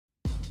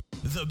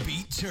The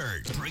Beat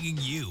Church, bringing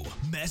you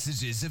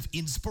messages of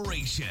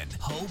inspiration,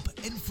 hope,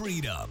 and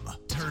freedom.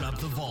 Turn up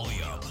the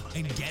volume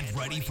and get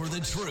ready for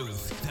the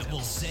truth that will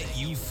set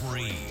you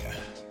free.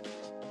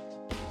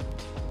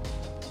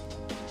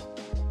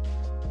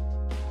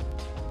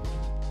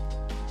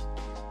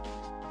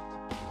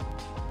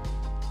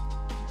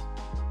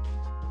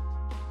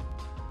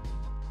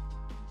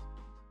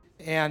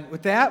 And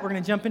with that, we're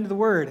going to jump into the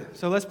Word.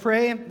 So let's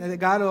pray that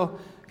God will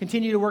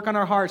continue to work on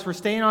our hearts. We're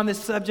staying on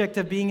this subject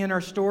of being in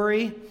our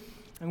story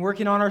and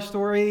working on our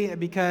story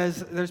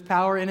because there's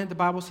power in it. The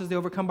Bible says they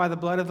overcome by the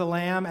blood of the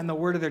Lamb and the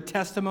word of their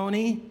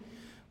testimony.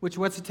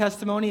 What's a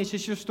testimony? It's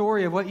just your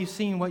story of what you've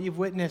seen, what you've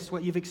witnessed,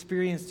 what you've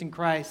experienced in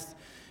Christ.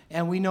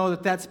 And we know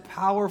that that's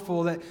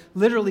powerful, that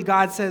literally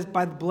God says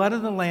by the blood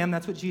of the Lamb,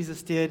 that's what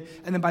Jesus did,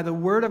 and then by the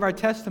word of our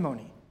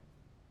testimony.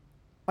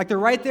 Like they're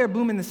right there,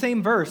 boom, in the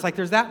same verse. Like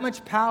there's that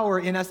much power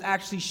in us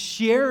actually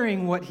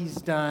sharing what he's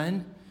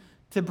done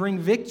to bring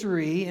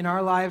victory in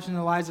our lives and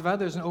the lives of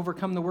others and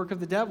overcome the work of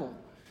the devil,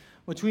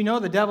 which we know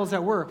the devil's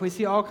at work. We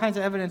see all kinds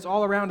of evidence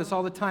all around us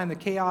all the time, the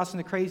chaos and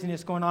the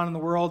craziness going on in the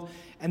world.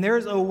 And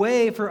there's a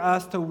way for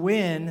us to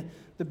win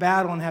the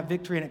battle and have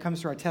victory, and it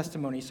comes to our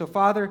testimony. So,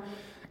 Father,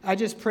 I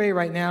just pray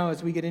right now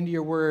as we get into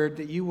your word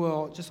that you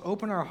will just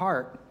open our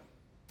heart,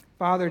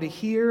 Father, to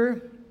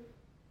hear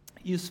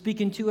you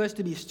speaking to us,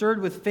 to be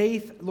stirred with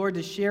faith, Lord,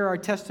 to share our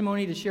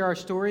testimony, to share our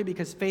story,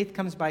 because faith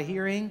comes by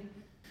hearing,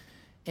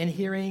 and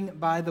hearing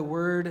by the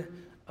word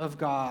of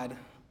God.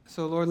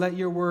 So, Lord, let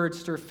your word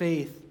stir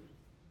faith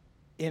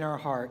in our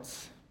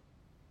hearts.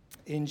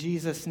 In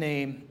Jesus'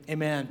 name,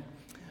 amen.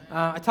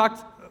 I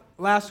talked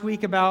last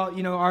week about,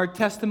 our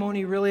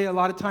testimony really a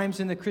lot of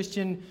times in the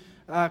Christian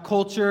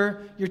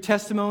culture, your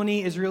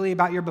testimony is really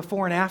about your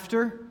before and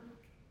after,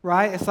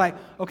 right? It's like,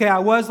 okay, I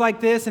was like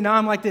this and now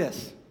I'm like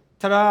this.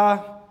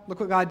 Ta-da, look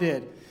what God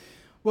did.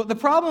 Well, the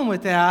problem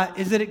with that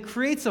is that it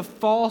creates a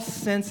false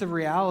sense of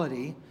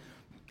reality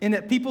in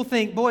that people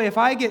think, boy, if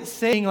I get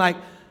saying like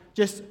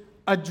just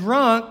a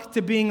drunk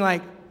to being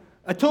like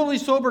a totally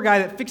sober guy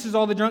that fixes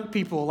all the drunk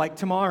people like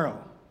tomorrow.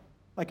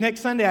 Like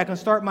next Sunday, I can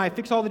start my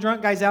Fix All the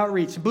Drunk Guys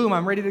outreach. Boom,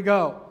 I'm ready to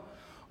go.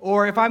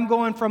 Or if I'm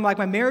going from like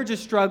my marriage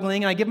is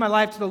struggling and I give my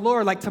life to the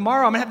Lord, like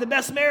tomorrow I'm going to have the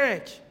best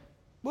marriage.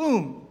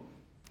 Boom.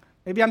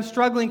 Maybe I'm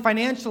struggling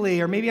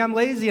financially, or maybe I'm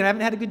lazy and I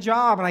haven't had a good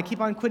job and I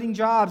keep on quitting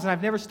jobs and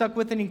I've never stuck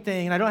with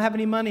anything and I don't have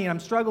any money and I'm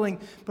struggling.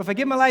 But if I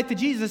give my life to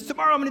Jesus,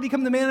 tomorrow I'm going to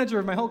become the manager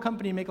of my whole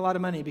company and make a lot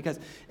of money because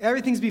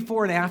everything's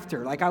before and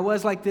after. Like I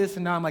was like this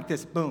and now I'm like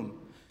this. Boom.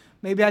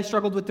 Maybe I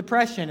struggled with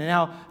depression and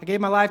now I gave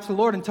my life to the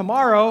Lord and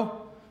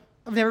tomorrow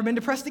I've never been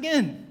depressed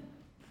again.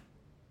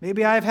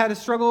 Maybe I've had a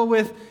struggle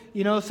with,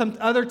 some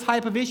other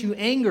type of issue,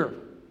 anger.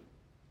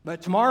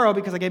 But tomorrow,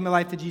 because I gave my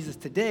life to Jesus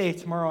today,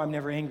 tomorrow I'm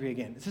never angry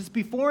again. This is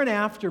before and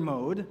after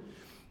mode. And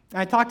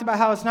I talked about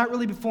how it's not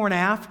really before and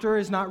after,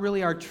 it's not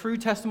really our true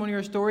testimony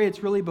or story,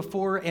 it's really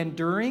before and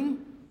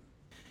during.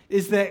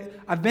 Is that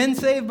I've been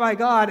saved by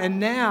God and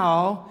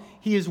now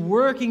he is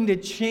working to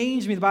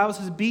change me. The Bible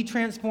says, be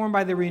transformed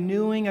by the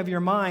renewing of your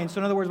mind. So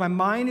in other words, my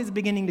mind is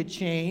beginning to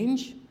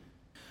change.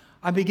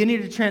 I'm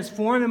beginning to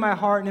transform in my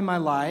heart and in my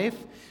life.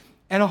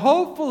 And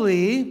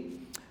hopefully,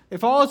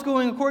 if all is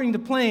going according to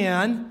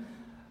plan,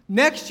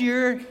 next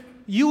year,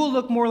 you will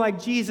look more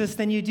like Jesus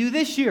than you do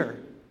this year.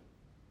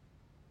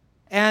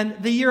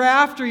 And the year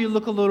after, you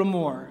look a little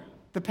more.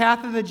 The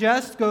path of the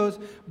just goes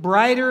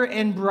brighter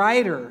and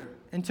brighter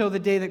until the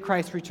day that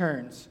Christ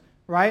returns,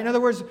 right? In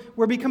other words,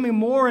 we're becoming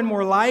more and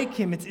more like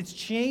him. It's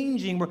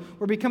changing.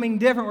 We're becoming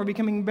different. We're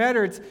becoming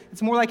better.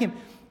 It's more like him.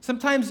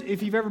 Sometimes,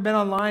 if you've ever been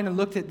online and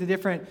looked at the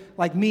different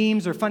like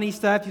memes or funny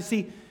stuff, you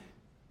see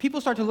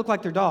people start to look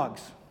like their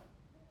dogs.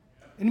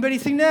 Anybody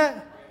seen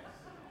that?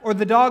 Or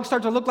the dogs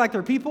start to look like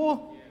their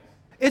people?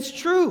 It's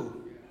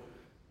true.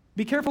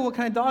 Be careful what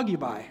kind of dog you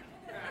buy.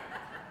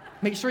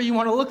 Make sure you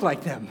want to look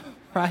like them,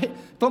 right?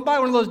 Don't buy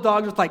one of those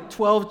dogs with like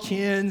 12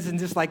 chins and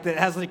just like that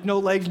has like no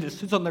legs and just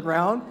sits on the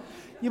ground.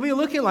 You'll be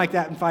looking like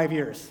that in 5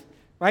 years,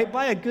 right?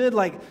 Buy a good,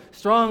 like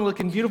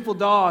strong-looking, beautiful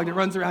dog that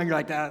runs around. You're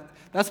like,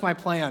 that's my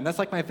plan. That's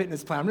like my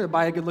fitness plan. I'm going to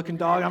buy a good-looking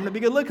dog. I'm going to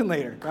be good-looking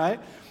later, right?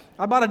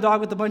 I bought a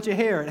dog with a bunch of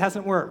hair. It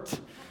hasn't worked.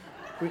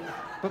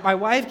 But my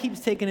wife keeps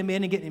taking him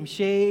in and getting him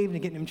shaved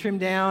and getting him trimmed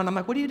down. I'm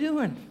like, what are you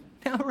doing?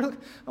 I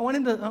want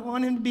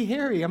him to be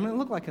hairy. I'm going to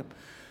look like him.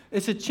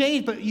 It's a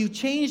change, but you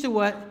change to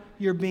what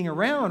you're being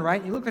around,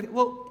 right? You look like,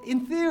 well,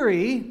 in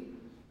theory,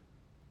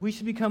 we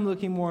should become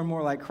looking more and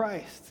more like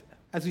Christ.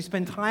 As we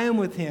spend time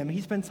with him, he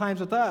spends time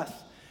with us.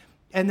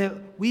 And that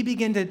we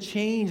begin to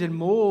change and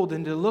mold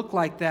and to look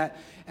like that.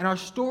 And our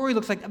story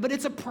looks like that, but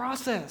it's a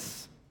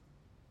process.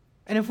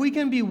 And if we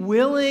can be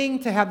willing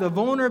to have the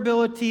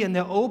vulnerability and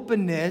the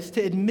openness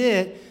to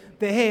admit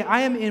that, hey,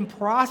 I am in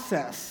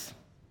process.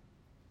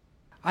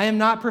 I am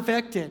not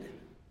perfected.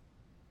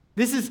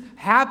 This is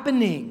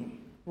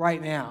happening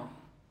right now.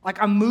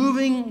 Like I'm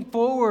moving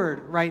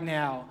forward right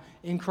now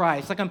in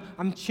Christ. Like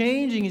I'm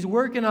changing. He's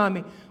working on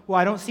me. Well,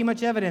 I don't see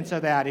much evidence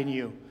of that in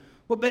you.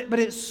 Well, but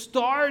it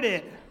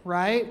started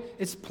right?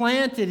 It's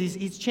planted.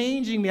 He's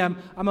changing me. I'm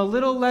a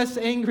little less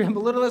angry. I'm a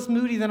little less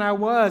moody than I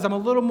was. I'm a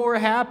little more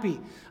happy.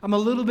 I'm a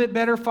little bit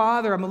better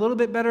father. I'm a little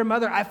bit better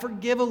mother. I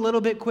forgive a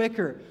little bit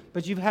quicker.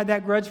 But you've had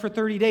that grudge for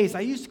 30 days.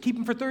 I used to keep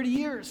them for 30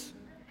 years.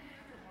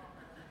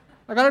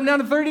 I got them down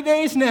to 30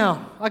 days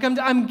now. Like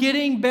I'm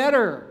getting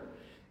better.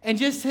 And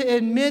just to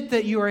admit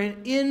that you are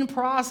in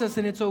process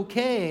and it's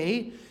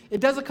okay, it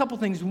does a couple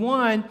things.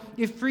 One,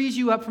 it frees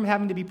you up from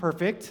having to be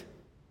perfect.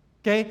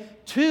 Okay?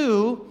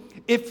 Two,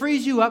 it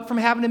frees you up from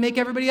having to make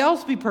everybody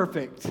else be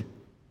perfect.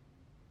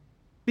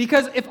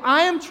 Because if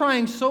I am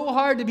trying so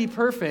hard to be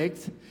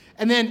perfect,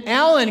 and then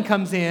Alan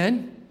comes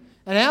in,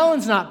 and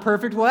Alan's not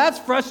perfect, well, that's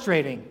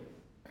frustrating.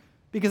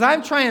 Because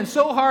I'm trying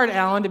so hard,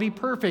 Alan, to be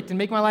perfect and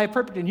make my life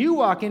perfect, and you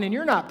walk in and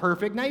you're not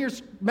perfect, now you're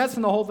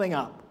messing the whole thing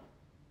up.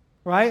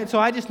 Right? And so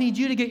I just need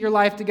you to get your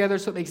life together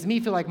so it makes me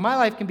feel like my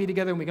life can be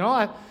together and we can all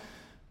have.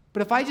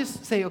 But if I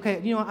just say,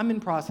 okay, I'm in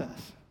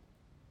process,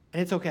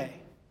 and it's okay.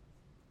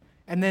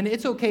 And then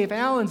it's okay if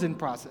Alan's in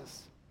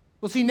process.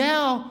 Well, see,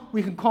 now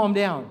we can calm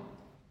down.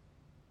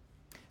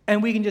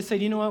 And we can just say,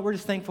 you know what? We're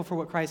just thankful for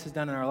what Christ has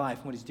done in our life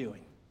and what he's doing.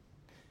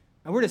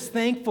 And we're just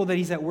thankful that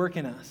he's at work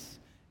in us.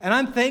 And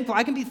I'm thankful.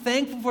 I can be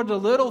thankful for the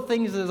little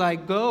things as I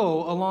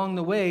go along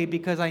the way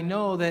because I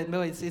know that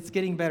it's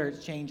getting better.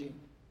 It's changing.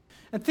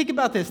 And think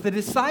about this. The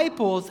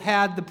disciples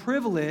had the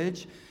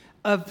privilege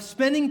of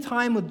spending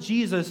time with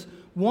Jesus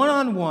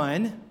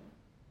one-on-one,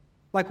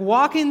 like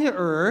walking the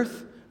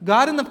earth,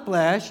 God in the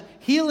flesh,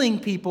 healing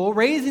people,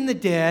 raising the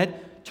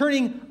dead,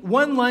 turning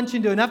one lunch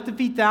into enough to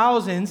feed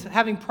thousands,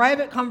 having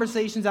private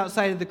conversations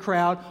outside of the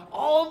crowd,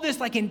 all of this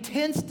like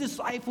intense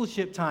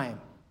discipleship time.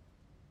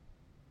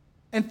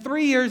 And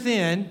 3 years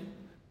in,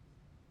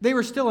 they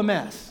were still a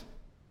mess.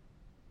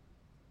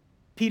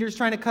 Peter's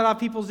trying to cut off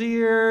people's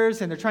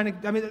ears, and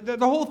the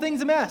whole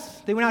thing's a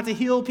mess. They went out to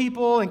heal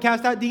people and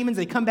cast out demons.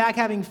 They come back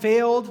having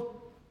failed.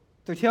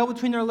 Their tail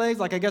between their legs,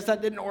 like, I guess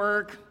that didn't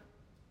work.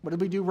 What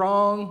did we do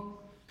wrong?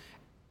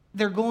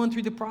 They're going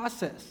through the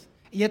process.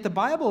 Yet the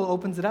Bible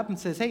opens it up and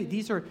says, hey,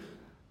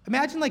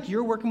 imagine like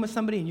you're working with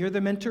somebody and you're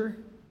the mentor,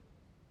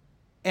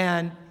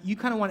 and you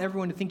kind of want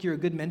everyone to think you're a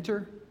good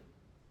mentor,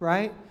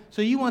 right?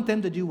 So you want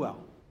them to do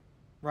well,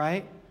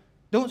 right?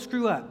 Don't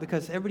screw up,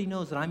 because everybody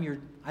knows that I'm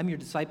your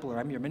disciple, or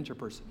I'm your mentor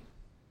person.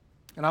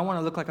 And I want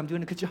to look like I'm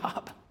doing a good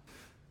job.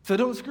 So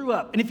don't screw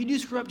up. And if you do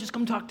screw up, just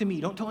come talk to me.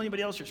 Don't tell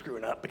anybody else you're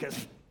screwing up,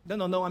 because then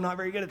they'll know I'm not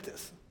very good at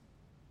this.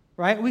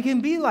 Right? We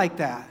can be like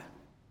that.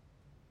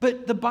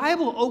 But the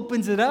Bible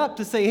opens it up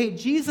to say, hey,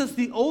 Jesus,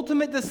 the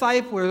ultimate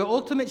discipler, the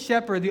ultimate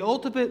shepherd, the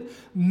ultimate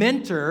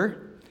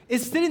mentor,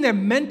 is sitting there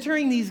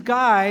mentoring these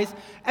guys,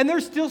 and they're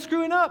still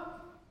screwing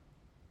up.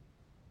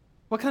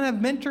 What kind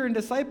of mentor and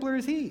discipler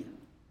is he?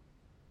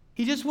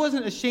 He just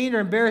wasn't ashamed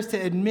or embarrassed to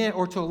admit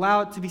or to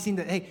allow it to be seen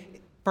that, hey,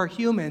 for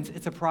humans,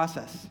 it's a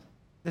process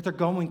that they're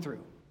going through.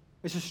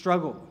 It's a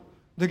struggle.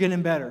 They're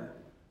getting better.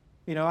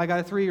 I got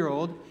a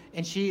 3-year-old,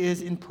 and she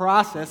is in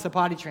process of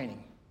potty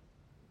training.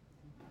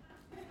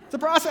 It's a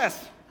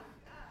process.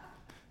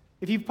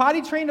 If you've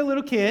potty trained a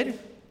little kid,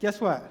 guess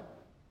what?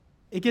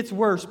 It gets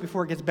worse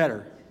before it gets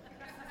better.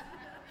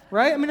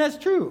 Right? That's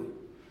true.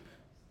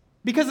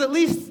 Because at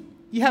least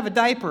you have a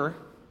diaper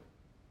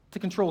to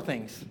control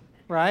things,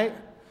 right?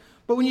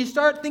 But when you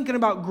start thinking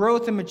about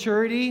growth and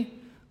maturity,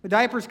 the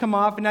diapers come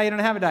off and now you don't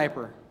have a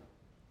diaper,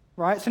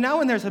 right? So now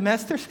when there's a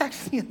mess, there's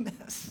actually a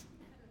mess.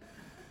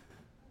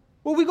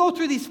 Well, we go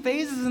through these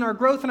phases in our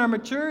growth and our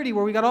maturity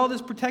where we got all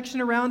this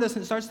protection around us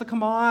and it starts to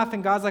come off,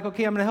 and God's like,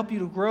 okay, I'm going to help you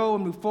to grow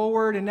and move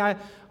forward, and now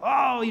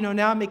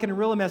I'm making a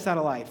real mess out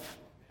of life,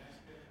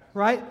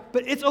 right?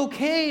 But it's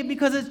okay,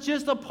 because it's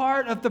just a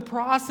part of the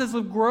process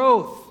of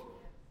growth.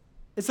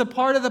 It's a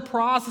part of the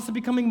process of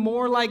becoming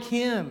more like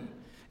him.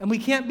 And we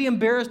can't be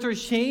embarrassed or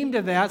ashamed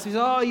of that. So he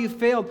says, oh, you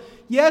failed.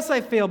 Yes, I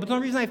failed, but the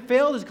only reason I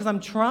failed is because I'm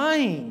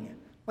trying.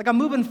 Like, I'm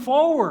moving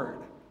forward.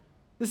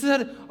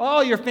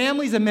 Your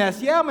family's a mess.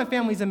 Yeah, my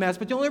family's a mess,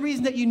 but the only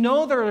reason that you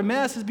know they're a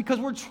mess is because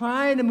we're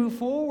trying to move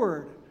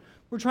forward.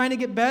 We're trying to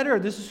get better.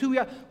 This is who we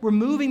are. We're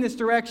moving this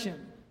direction.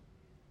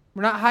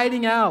 We're not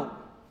hiding out.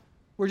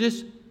 We're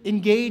just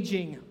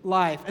engaging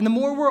life. And the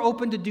more we're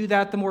open to do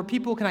that, the more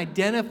people can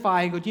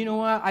identify and go, do you know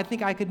what? I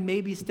think I could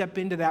maybe step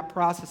into that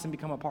process and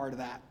become a part of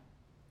that.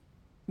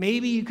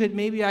 Maybe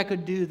I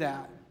could do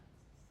that.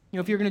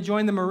 If you're going to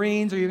join the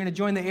Marines or you're going to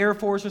join the Air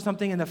Force or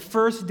something, and the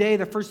first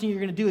thing you're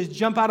going to do is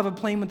jump out of a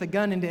plane with a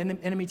gun into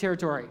enemy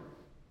territory.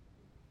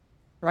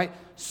 Right?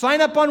 Sign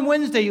up on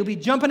Wednesday. You'll be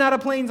jumping out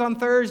of planes on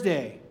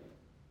Thursday.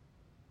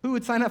 Who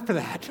would sign up for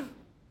that?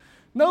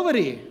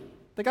 Nobody.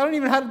 I don't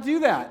even know how to do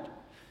that.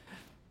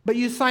 But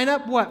you sign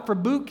up what? For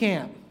boot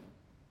camp.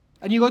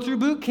 And you go through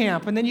boot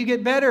camp, and then you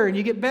get better, and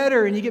you get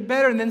better, and you get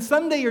better, and then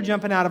someday you're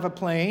jumping out of a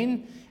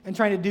plane and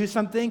trying to do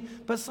something.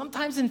 But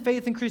sometimes in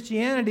faith and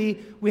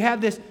Christianity, we have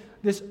this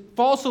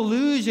false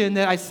illusion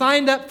that I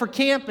signed up for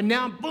camp, and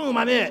now, boom,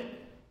 I'm it.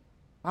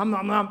 I'm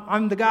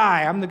the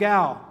guy. I'm the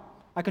gal.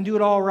 I can do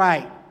it all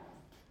right.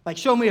 Like,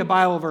 show me a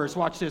Bible verse.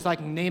 Watch this. I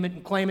can name it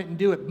and claim it and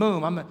do it.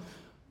 Boom.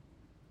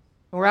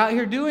 And we're out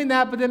here doing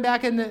that, but then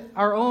back in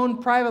our own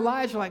private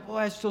lives, we're like,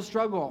 I still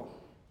struggle.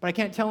 But I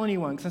can't tell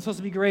anyone because I'm supposed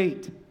to be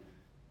great.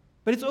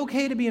 But it's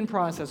okay to be in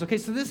process. Okay,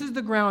 so this is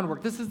the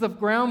groundwork. This is the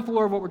ground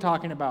floor of what we're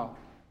talking about.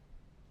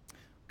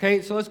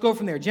 Okay, so let's go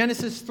from there.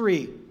 Genesis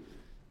 3,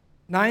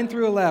 9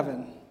 through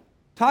 11.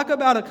 Talk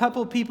about a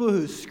couple people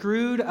who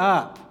screwed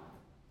up.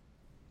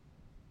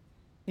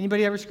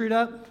 Anybody ever screwed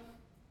up?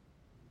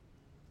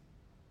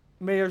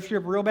 Anybody ever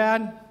screwed up real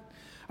bad?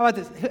 How about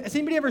this? Has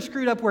anybody ever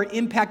screwed up where it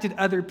impacted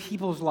other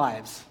people's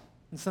lives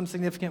in some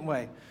significant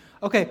way?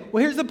 Okay,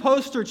 well, here's the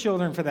poster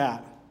children for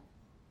that.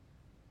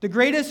 The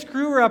greatest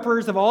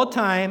screw-uppers of all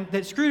time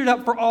that screwed it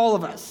up for all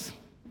of us.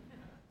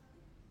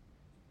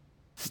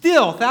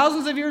 Still,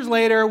 thousands of years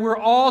later, we're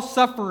all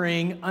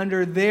suffering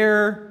under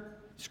their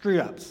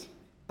screw-ups.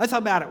 That's how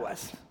bad it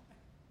was.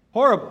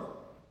 Horrible.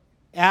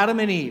 Adam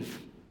and Eve.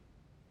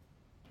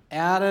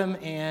 Adam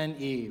and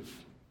Eve.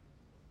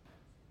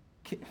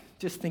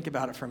 Just think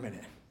about it for a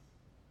minute.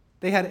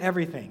 They had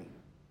everything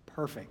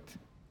perfect.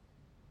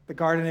 The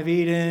Garden of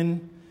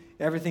Eden,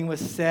 everything was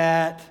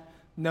set,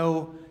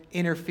 no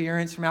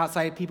interference from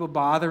outside people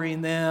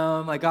bothering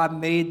them. Like God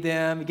made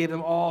them, He gave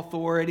them all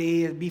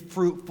authority, be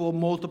fruitful,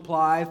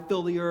 multiply,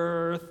 fill the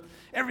earth.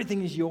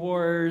 Everything is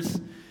yours.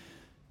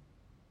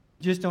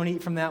 Just don't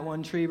eat from that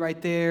one tree right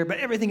there, but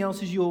everything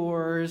else is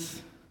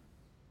yours.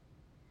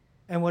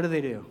 And what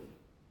do?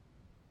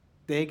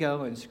 They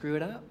go and screw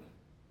it up.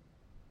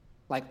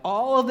 Like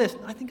all of this,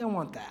 I think I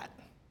want that.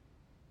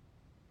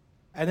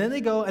 And then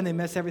they go and they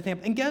mess everything up.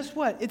 And guess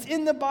what? It's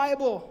in the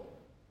Bible.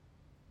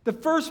 The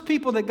first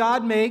people that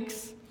God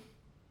makes,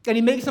 and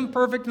He makes them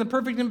perfect in the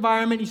perfect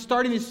environment. He's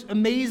starting this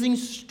amazing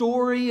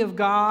story of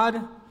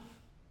God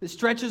that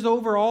stretches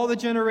over all the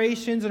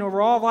generations and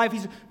over all of life.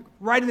 He's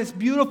writing this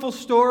beautiful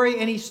story,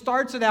 and He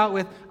starts it out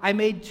with, I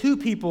made two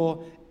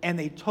people, and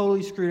they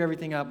totally screwed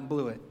everything up and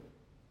blew it.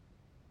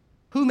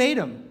 Who made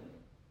them?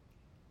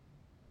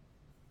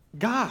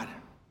 God.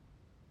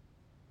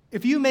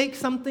 If you make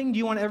something, do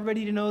you want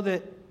everybody to know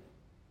that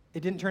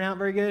it didn't turn out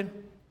very good?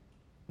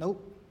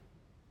 Nope.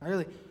 Not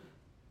really.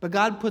 But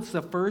God puts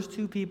the first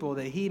two people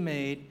that He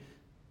made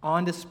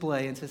on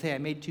display and says, hey, I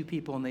made two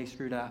people and they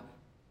screwed up.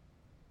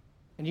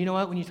 And you know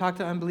what? When you talk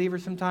to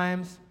unbelievers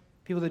sometimes,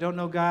 people that don't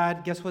know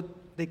God, guess what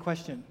they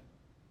question?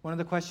 One of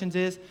the questions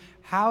is,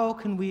 how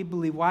can we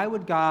believe? Why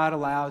would God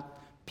allow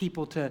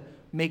people to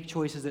make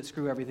choices that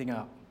screw everything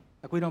up?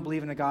 Like, we don't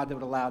believe in a God that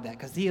would allow that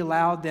because He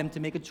allowed them to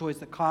make a choice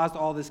that caused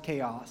all this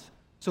chaos.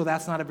 So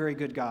that's not a very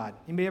good God.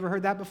 Anybody ever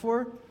heard that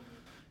before?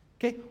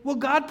 Okay, well,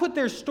 God put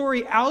their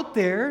story out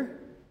there,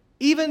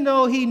 even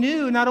though He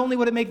knew not only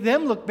would it make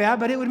them look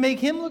bad, but it would make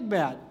Him look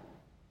bad.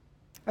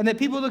 And that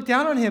people look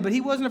down on Him, but He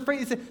wasn't afraid.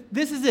 He said,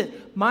 this is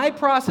it. My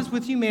process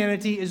with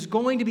humanity is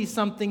going to be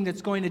something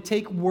that's going to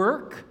take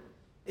work.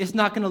 It's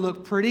not going to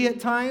look pretty at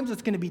times.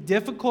 It's going to be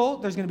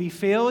difficult. There's going to be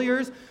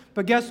failures.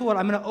 But guess what?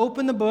 I'm going to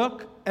open the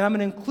book, and I'm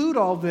going to include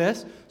all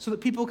this so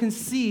that people can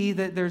see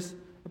that there's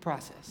a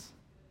process.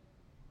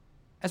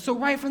 And so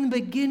right from the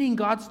beginning,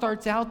 God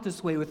starts out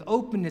this way with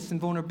openness and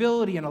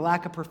vulnerability and a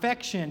lack of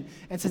perfection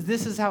and says,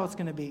 this is how it's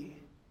going to be.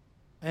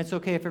 And it's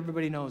okay if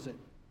everybody knows it.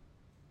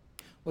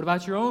 What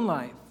about your own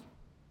life?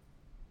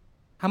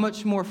 How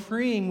much more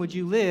freeing would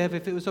you live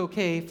if it was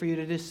okay for you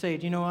to just say,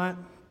 do you know what?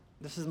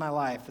 This is my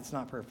life. It's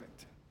not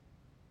perfect.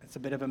 It's a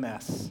bit of a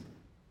mess.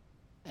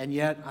 And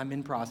yet, I'm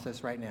in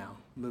process right now,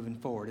 moving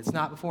forward. It's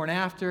not before and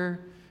after.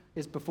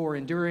 It's before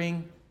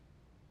enduring.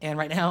 And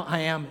right now, I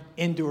am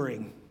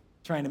enduring,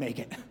 trying to make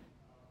it.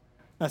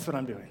 That's what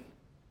I'm doing.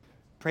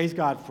 Praise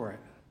God for it.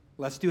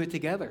 Let's do it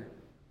together.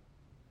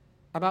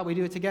 How about we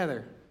do it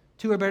together?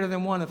 Two are better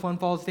than one. If one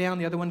falls down,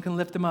 the other one can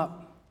lift them up.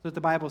 That's what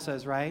the Bible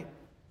says, right?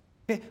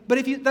 Okay. But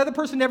if the other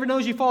person never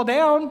knows you fall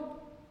down,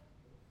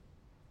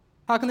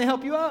 how can they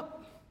help you up?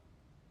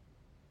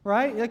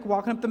 Right? You're like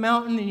walking up the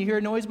mountain and you hear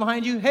a noise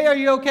behind you. Hey, are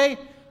you okay?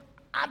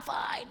 I'm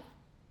fine.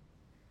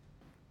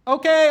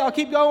 Okay, I'll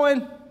keep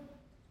going.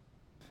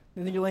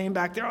 And then you're laying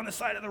back there on the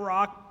side of the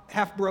rock,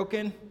 half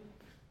broken,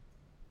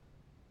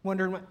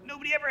 wondering,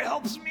 nobody ever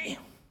helps me.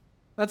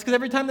 That's because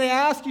every time they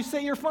ask, you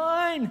say you're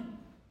fine.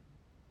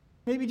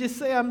 Maybe just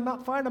say, I'm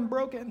not fine, I'm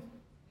broken.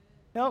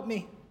 Help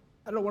me.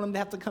 I don't want them to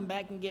have to come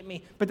back and get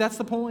me. But that's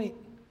the point.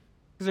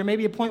 Because there may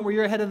be a point where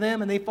you're ahead of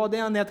them and they fall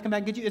down and they have to come back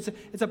and get you.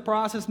 It's a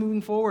process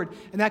moving forward.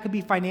 And that could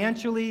be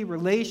financially,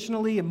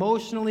 relationally,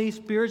 emotionally,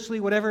 spiritually,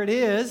 whatever it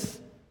is.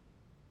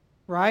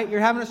 Right?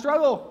 You're having a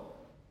struggle.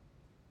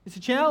 It's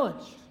a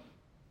challenge.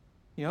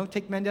 You know,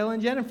 take Mandela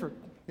and Jennifer.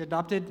 They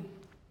adopted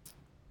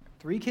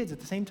 3 kids at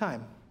the same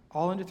time,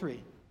 all under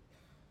 3.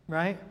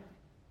 Right?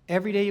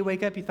 Every day you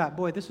wake up, you thought,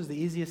 boy, this was the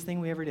easiest thing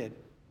we ever did.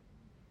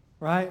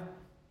 Right?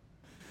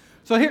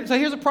 So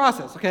here's a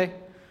process, okay?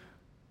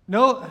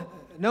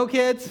 No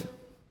kids,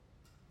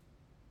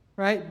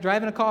 right?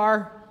 Driving a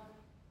car,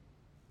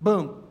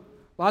 boom.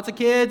 Lots of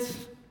kids,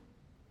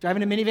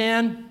 driving a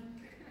minivan,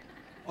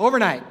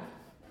 overnight.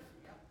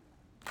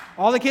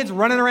 All the kids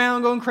running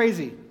around going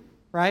crazy,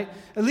 right?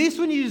 At least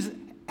when you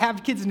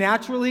have kids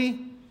naturally,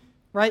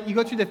 right, you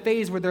go through the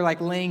phase where they're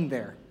like laying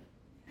there.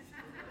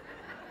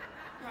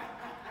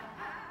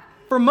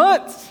 for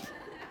months,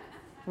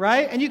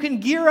 right? And you can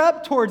gear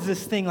up towards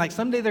this thing, like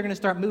someday they're going to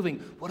start moving.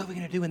 What are we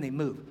going to do when they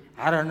move?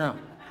 I don't know.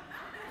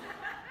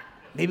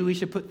 Maybe we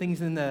should put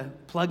things in the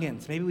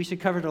plugins. Maybe we should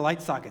cover the light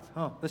sockets.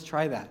 Oh, let's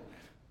try that.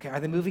 Okay, are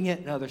they moving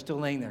yet? No, they're still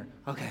laying there.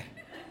 Okay.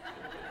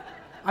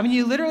 I mean,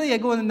 you literally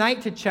go in the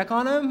night to check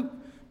on them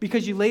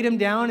because you laid them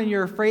down and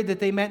you're afraid that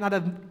they might not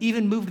have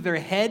even moved their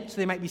head, so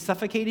they might be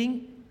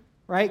suffocating,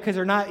 right? Because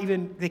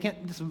they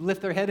can't just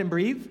lift their head and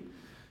breathe.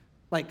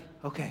 Like,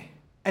 okay.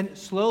 And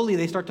slowly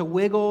they start to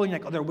wiggle, and you're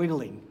like, oh, they're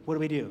wiggling. What do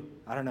we do?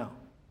 I don't know.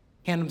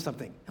 Hand them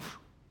something.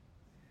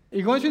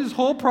 You're going through this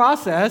whole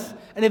process,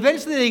 and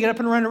eventually they get up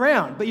and run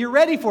around. But you're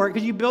ready for it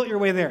because you built your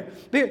way there.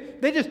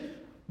 They just,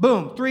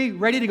 boom, 3,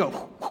 ready to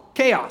go.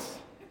 Chaos.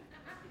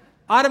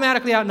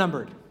 Automatically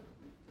outnumbered.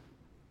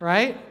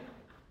 Right?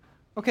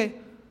 Okay.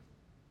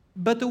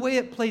 But the way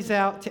it plays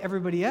out to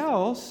everybody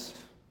else,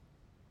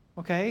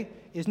 okay,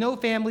 is no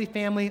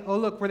family. Oh,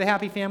 look, we're the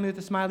happy family with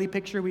the smiley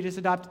picture. We just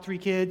adopted 3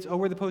 kids. Oh,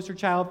 we're the poster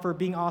child for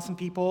being awesome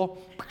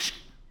people.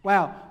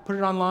 Wow. Put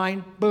it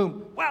online.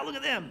 Boom. Wow, look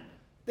at them.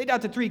 They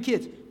adopted 3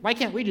 kids. Why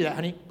can't we do that,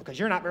 honey? Because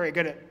you're not very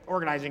good at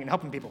organizing and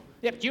helping people.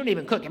 Yep, you don't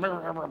even cook.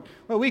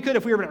 Well, we could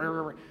if we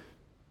were.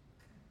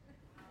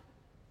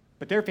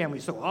 But their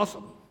family's so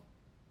awesome.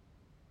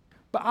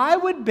 But I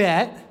would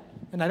bet,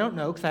 and I don't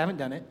know because I haven't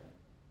done it,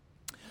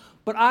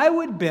 but I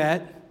would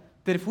bet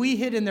that if we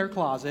hid in their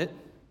closet,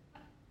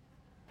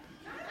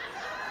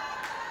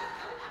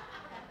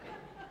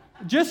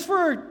 just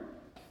for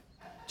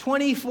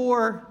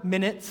 24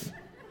 minutes,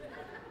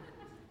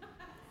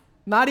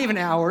 not even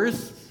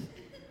hours,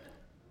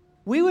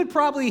 we would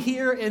probably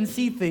hear and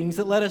see things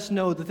that let us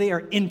know that they are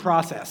in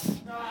process.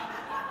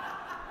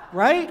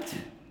 Right?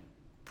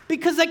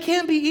 Because that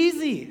can't be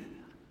easy.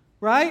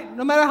 Right?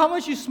 No matter how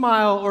much you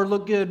smile or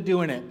look good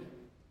doing it.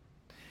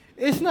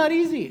 It's not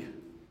easy.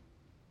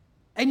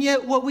 And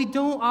yet what we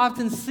don't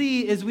often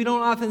see is we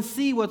don't often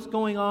see what's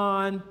going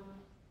on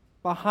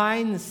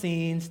behind the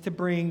scenes to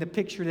bring the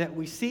picture that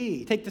we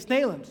see. Take the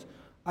Snalens.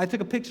 I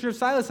took a picture of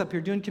Silas up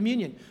here doing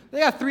communion. They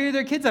got 3 of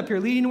their kids up here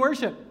leading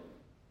worship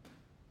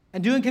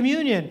and doing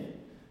communion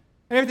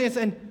and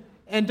everything.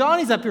 And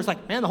Donnie's up here. It's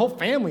like, man, the whole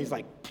family's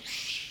like,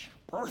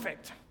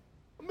 perfect,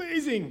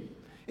 amazing.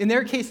 In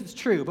their case, it's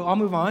true, but I'll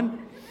move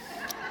on.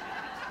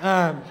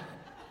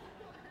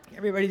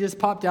 Everybody just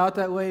popped out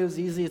that way. It was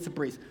easy. It's a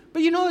breeze.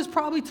 But this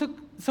probably took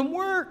some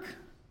work,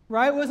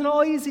 right? It wasn't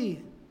all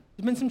easy.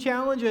 There's been some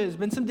challenges,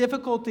 been some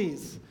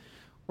difficulties.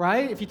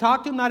 Right? If you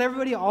talk to them, not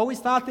everybody always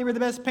thought they were the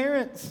best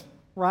parents,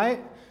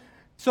 right?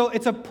 So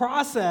it's a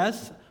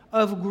process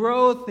of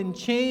growth and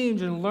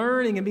change and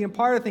learning and being a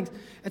part of things.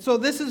 And so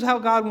this is how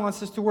God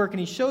wants us to work, and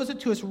he shows it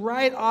to us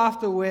right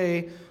off the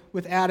way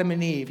with Adam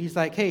and Eve. He's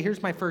like, hey,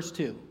 here's my first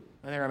 2,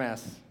 and they're a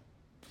mess.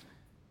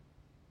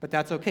 But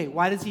that's okay.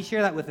 Why does he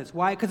share that with us?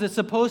 Why? Because it's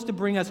supposed to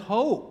bring us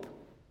hope,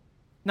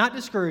 not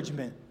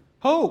discouragement.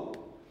 Hope.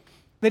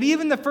 That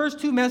even the first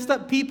 2 messed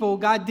up people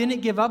God didn't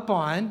give up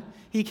on.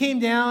 He came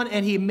down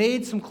and he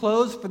made some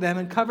clothes for them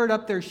and covered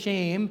up their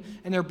shame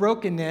and their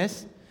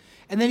brokenness.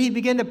 And then he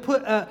began to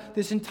put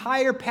this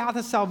entire path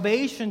of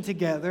salvation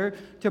together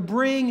to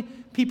bring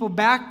people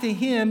back to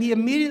him. He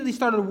immediately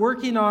started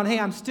working on, hey,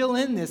 I'm still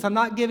in this. I'm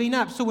not giving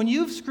up. So when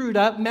you've screwed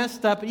up,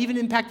 messed up, and even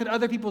impacted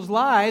other people's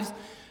lives,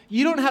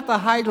 you don't have to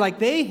hide like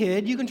they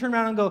hid. You can turn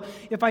around and go,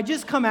 if I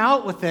just come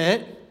out with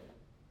it,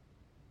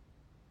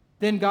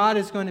 then God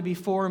is going to be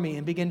for me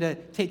and begin to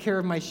take care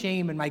of my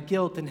shame and my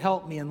guilt and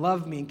help me and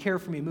love me and care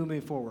for me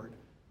moving forward.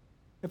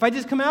 If I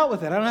just come out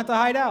with it, I don't have to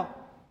hide out.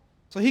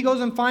 So he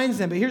goes and finds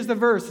them. But here's the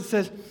verse. It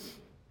says,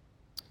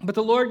 but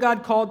the Lord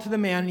God called to the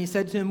man and he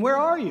said to him, where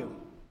are you?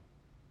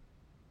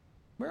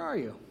 Where are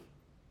you?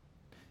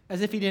 As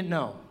if he didn't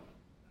know.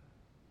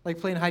 Like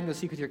playing hide and go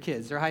seek with your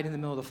kids. They're hiding in the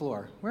middle of the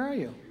floor. Where are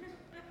you?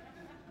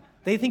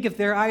 They think if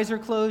their eyes are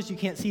closed, you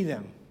can't see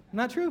them.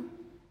 Not true.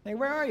 Like,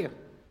 where are you?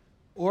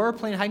 Or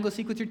playing hide and go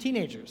seek with your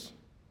teenagers.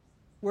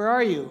 Where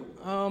are you?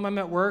 I'm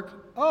at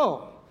work.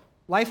 Oh,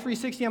 Life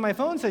 360 on my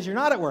phone says you're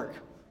not at work.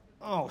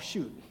 Oh,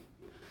 shoot.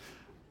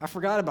 I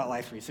forgot about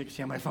Life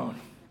 360 on my phone.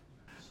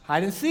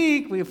 Hide and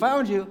seek, we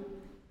found you.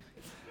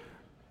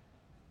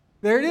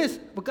 There it is.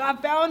 But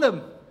God found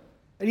him.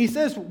 And he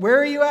says, where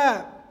are you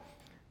at?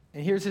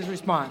 And here's his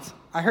response.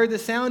 I heard the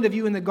sound of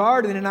you in the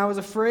garden, and I was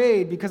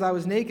afraid because I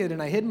was naked,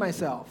 and I hid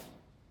myself.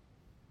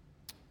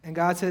 And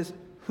God says,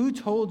 who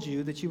told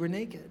you that you were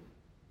naked?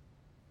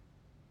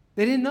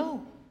 They didn't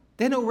know.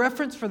 They had no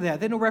reference for that.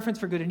 They had no reference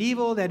for good and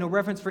evil. They had no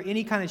reference for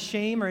any kind of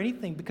shame or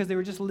anything because they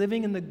were just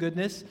living in the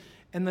goodness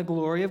and the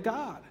glory of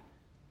God.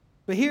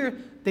 But here,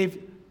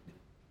 they've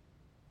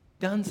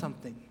done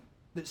something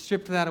that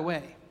stripped that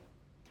away.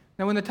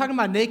 Now, when they're talking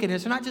about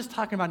nakedness, they're not just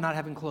talking about not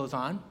having clothes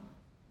on,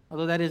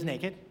 although that is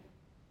naked.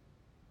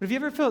 But have you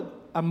ever felt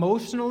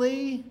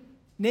emotionally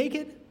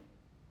naked?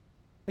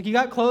 Like you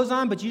got clothes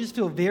on, but you just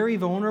feel very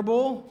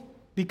vulnerable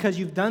because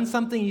you've done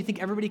something and you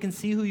think everybody can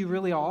see who you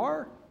really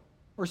are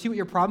or see what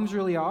your problems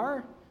really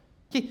are?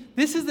 Okay,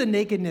 this is the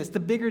nakedness, the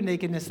bigger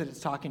nakedness that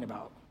it's talking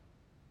about.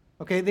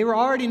 Okay, they were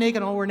already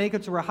naked, all were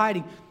naked, so we're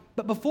hiding.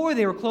 But before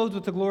they were clothed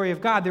with the glory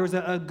of God, there was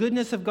a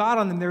goodness of God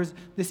on them. There was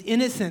this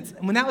innocence.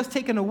 And when that was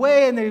taken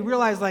away and they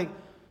realized, like,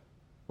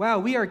 wow,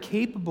 we are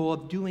capable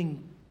of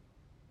doing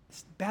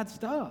bad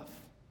stuff.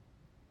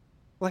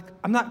 Like,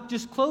 I'm not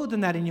just clothed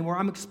in that anymore.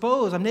 I'm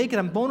exposed. I'm naked.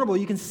 I'm vulnerable.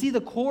 You can see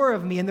the core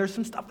of me, and there's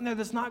some stuff in there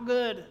that's not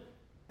good.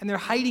 And they're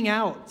hiding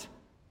out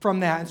from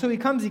that. And so he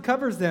comes, he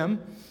covers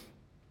them,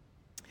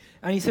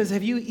 and he says,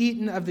 have you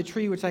eaten of the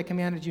tree which I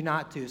commanded you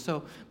not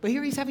to? But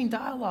here he's having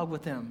dialogue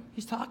with them.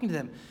 He's talking to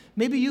them.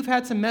 Maybe you've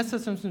had some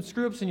mess-ups and some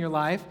screw-ups in your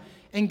life,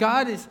 and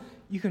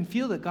you can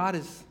feel that God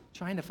is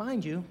trying to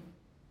find you.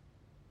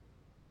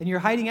 And you're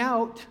hiding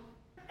out,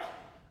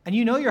 and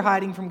you know you're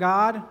hiding from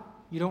God.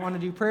 You don't want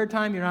to do prayer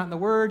time. You're not in the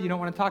Word. You don't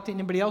want to talk to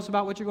anybody else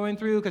about what you're going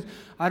through because,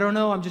 I don't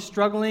know, I'm just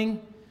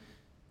struggling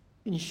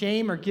in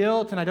shame or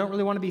guilt, and I don't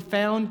really want to be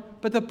found.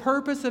 But the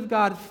purpose of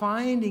God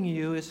finding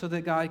you is so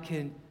that God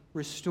can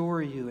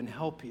restore you and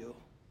help you.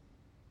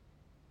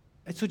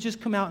 And so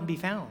just come out and be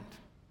found.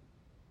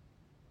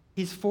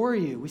 He's for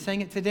you. We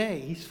sang it today.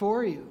 He's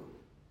for you.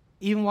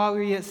 Even while we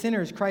were yet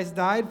sinners, Christ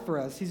died for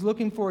us. He's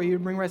looking for you to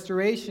bring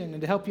restoration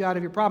and to help you out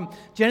of your problem.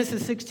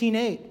 Genesis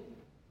 16:8.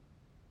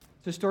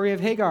 It's the story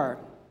of Hagar.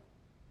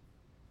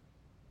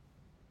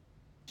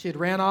 She had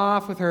ran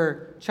off with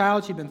her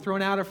child. She'd been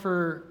thrown out of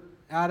her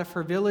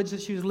village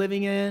that she was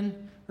living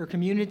in, her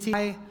community.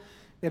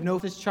 They have no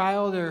this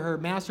child, or her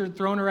master had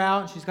thrown her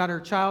out. She's got her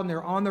child, and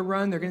they're on the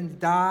run. They're going to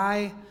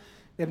die.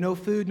 They have no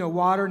food, no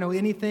water, no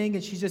anything,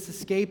 and she's just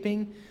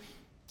escaping.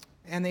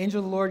 And the angel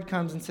of the Lord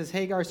comes and says,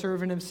 Hagar,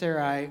 servant of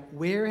Sarai,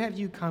 where have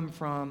you come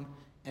from,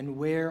 and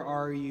where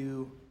are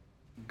you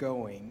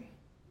going?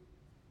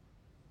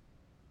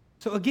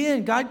 So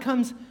again, God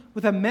comes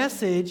with a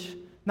message,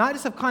 not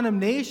just of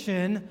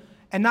condemnation,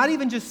 and not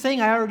even just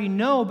saying, I already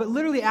know, but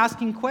literally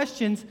asking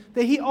questions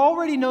that he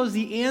already knows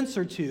the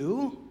answer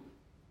to.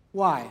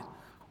 Why?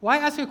 Why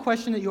ask a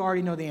question that you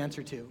already know the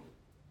answer to?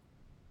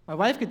 My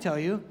wife could tell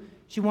you.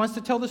 She wants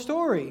to tell the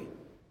story,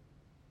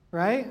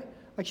 right?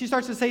 Like she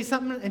starts to say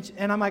something,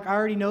 and I'm like, I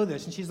already know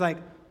this. And she's like,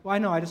 well, I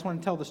know, I just want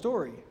to tell the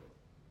story.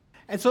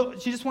 And so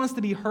she just wants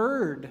to be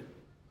heard.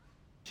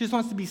 She just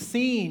wants to be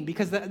seen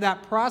because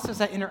that process,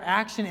 that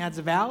interaction adds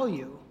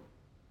value.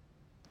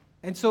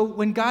 And so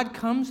when God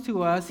comes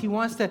to us, he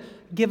wants to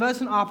give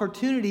us an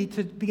opportunity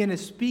to begin to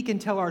speak and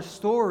tell our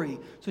story.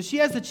 So she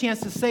has the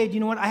chance to say,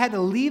 you know what, I had to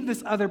leave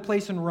this other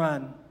place and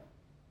run.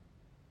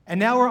 And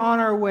now we're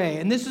on our way.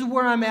 And this is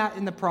where I'm at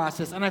in the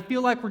process. And I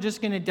feel like we're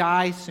just going to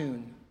die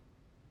soon.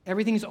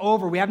 Everything's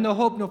over. We have no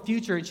hope, no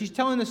future. And she's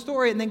telling the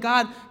story, and then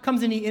God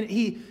comes in,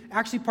 he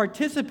actually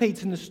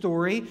participates in the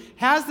story,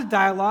 has the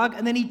dialogue,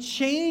 and then he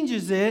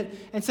changes it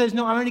and says,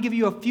 no, I'm going to give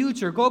you a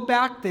future. Go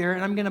back there,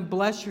 and I'm going to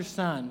bless your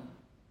son.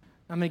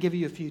 I'm going to give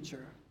you a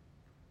future.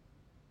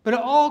 But it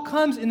all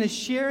comes in the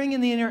sharing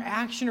and the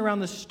interaction around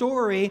the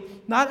story,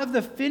 not of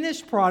the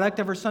finished product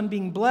of her son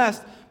being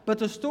blessed, but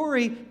the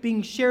story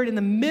being shared in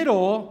the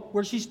middle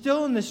where she's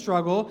still in the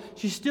struggle,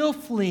 she's still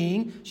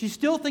fleeing, she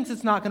still thinks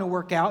it's not going to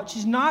work out,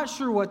 she's not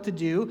sure what to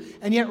do,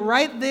 and yet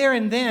right there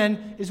and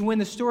then is when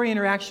the story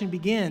interaction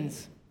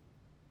begins.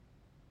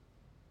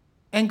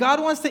 And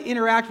God wants to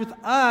interact with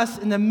us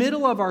in the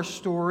middle of our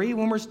story,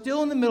 when we're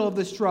still in the middle of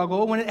the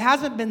struggle, when it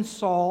hasn't been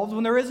solved,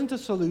 when there isn't a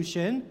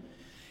solution.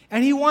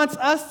 And he wants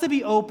us to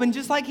be open,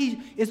 just like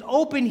he is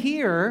open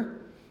here.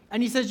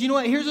 And he says, you know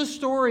what, here's a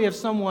story of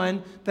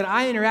someone that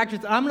I interact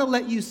with. I'm going to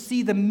let you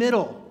see the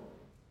middle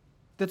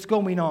that's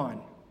going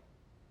on.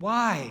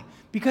 Why?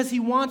 Because he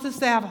wants us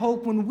to have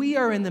hope when we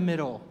are in the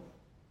middle,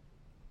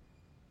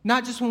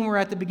 not just when we're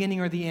at the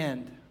beginning or the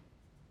end.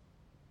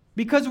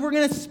 Because we're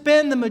going to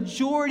spend the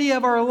majority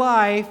of our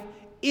life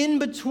in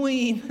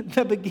between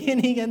the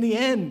beginning and the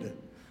end.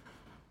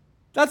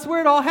 That's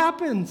where it all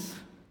happens,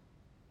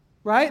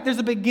 right? There's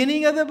a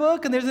beginning of the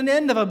book and there's an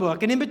end of a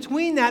book. And in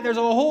between that, there's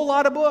a whole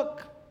lot of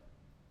book.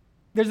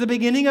 There's the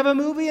beginning of a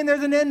movie and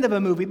there's an end of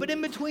a movie. But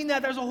in between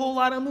that, there's a whole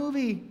lot of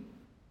movie.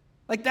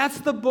 Like that's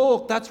the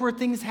bulk. That's where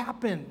things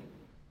happen.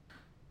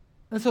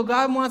 And so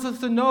God wants us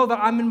to know that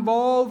I'm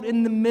involved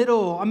in the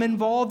middle. I'm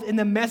involved in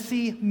the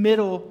messy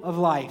middle of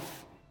life.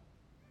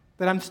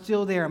 That I'm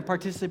still there, I'm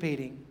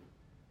participating.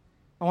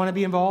 I want to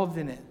be involved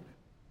in it.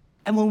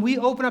 And when we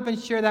open up and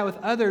share that with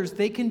others,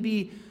 they can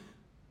be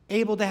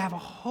able to have a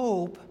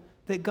hope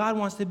that God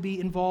wants to be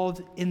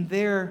involved in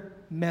their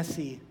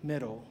messy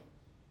middle,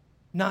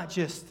 not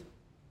just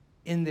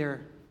in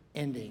their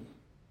ending.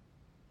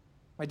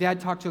 My dad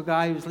talked to a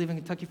guy who was leaving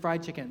Kentucky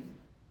Fried Chicken.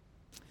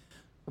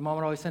 The mom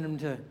would always send him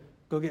to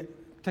go get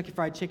Kentucky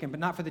Fried Chicken, but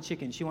not for the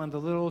chicken. She wanted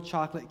the little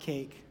chocolate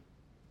cake.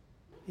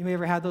 You may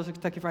ever had those at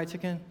Kentucky Fried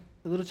Chicken?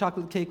 The little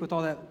chocolate cake with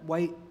all that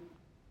white,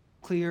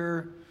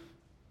 clear,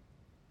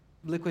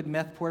 liquid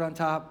meth poured on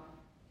top.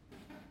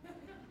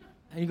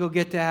 And you go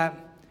get that.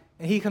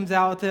 And he comes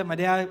out with it. My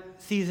dad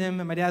sees him,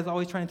 and my dad's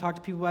always trying to talk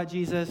to people about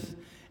Jesus,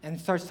 and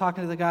starts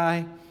talking to the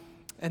guy.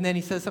 And then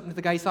he says something to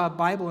the guy. He saw a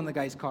Bible in the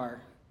guy's car.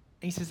 And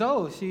he says,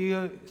 oh, so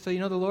you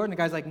know the Lord? And the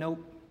guy's like, nope.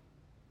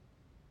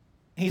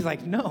 And he's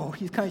like, no.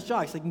 He's kind of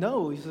shocked. He's like,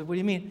 no. He says, what do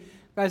you mean?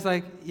 The guy's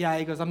like, yeah.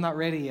 He goes, I'm not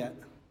ready yet.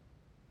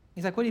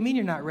 He's like, what do you mean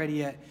you're not ready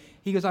yet?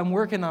 He goes, I'm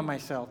working on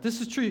myself.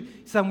 This is true. He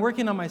said, I'm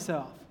working on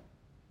myself.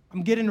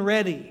 I'm getting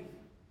ready.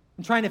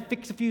 I'm trying to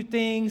fix a few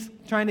things,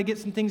 trying to get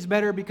some things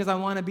better because I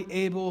want to be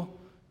able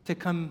to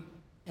come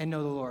and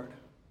know the Lord.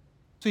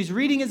 So he's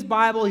reading his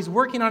Bible, he's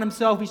working on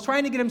himself, he's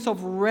trying to get himself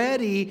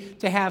ready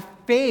to have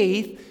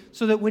faith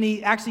so that when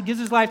he actually gives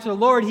his life to the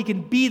Lord, he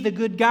can be the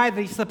good guy that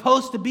he's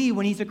supposed to be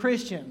when he's a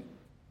Christian.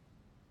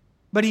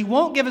 But he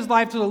won't give his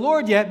life to the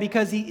Lord yet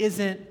because he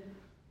isn't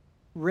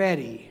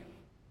ready.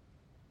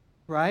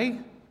 Right?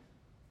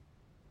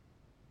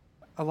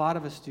 A lot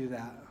of us do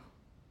that.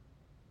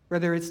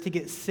 Whether it's to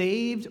get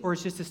saved or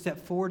it's just to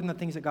step forward in the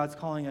things that God's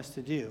calling us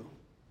to do.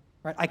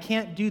 Right? I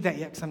can't do that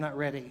yet because I'm not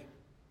ready.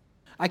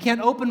 I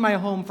can't open my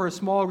home for a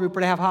small group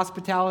or to have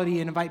hospitality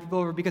and invite people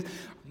over because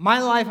my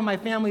life and my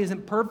family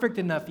isn't perfect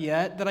enough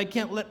yet that I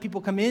can't let people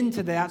come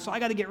into that, so I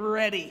got to get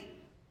ready.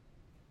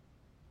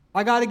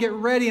 I got to get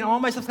ready, and all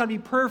my stuff's got to be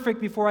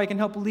perfect before I can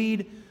help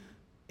lead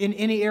in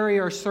any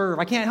area or serve.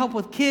 I can't help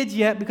with kids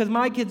yet because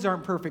my kids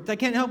aren't perfect. I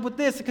can't help with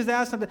this because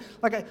that's something.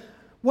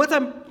 Once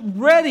I'm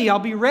ready, I'll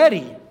be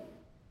ready.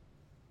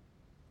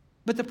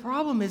 But the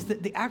problem is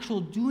that the actual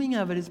doing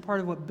of it is part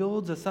of what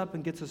builds us up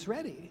and gets us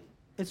ready.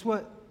 It's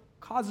what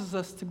causes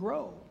us to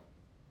grow.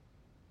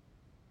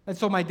 And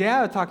so my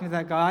dad, talking to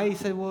that guy, he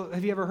said, well,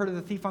 have you ever heard of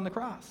the thief on the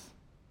cross?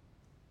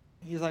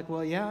 He's like,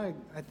 well, yeah,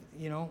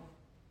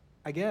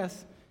 I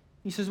guess.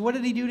 He says, what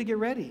did he do to get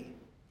ready?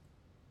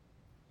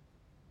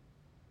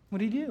 What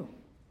did he do?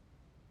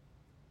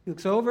 He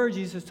looks over,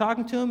 Jesus is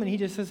talking to him, and he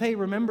just says, hey,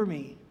 remember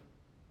me.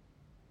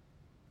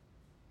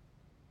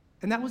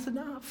 And that was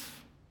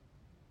enough.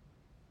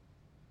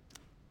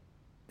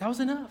 That was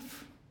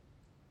enough.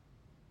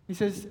 He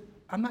says,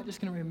 I'm not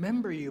just going to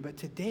remember you, but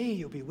today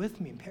you'll be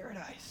with me in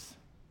paradise.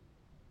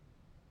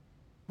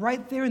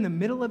 Right there in the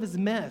middle of his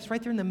mess,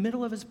 right there in the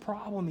middle of his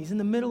problem, he's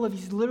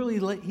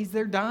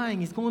there dying,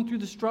 he's going through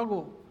the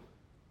struggle.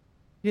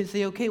 He didn't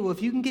say, okay, well,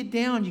 if you can get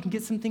down, you can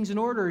get some things in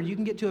order, you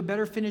can get to a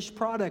better finished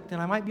product,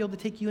 and I might be able to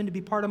take you in to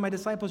be part of my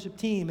discipleship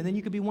team, and then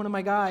you could be one of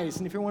my guys,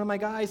 and if you're one of my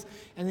guys,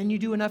 and then you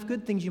do enough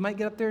good things, you might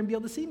get up there and be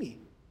able to see me.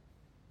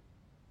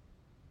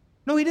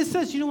 No, he just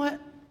says, you know what?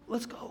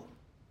 Let's go.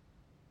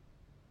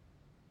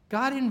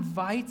 God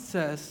invites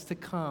us to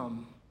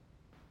come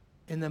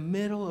in the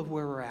middle of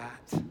where we're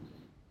at.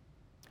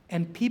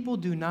 And people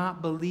do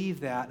not believe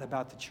that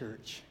about the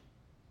church.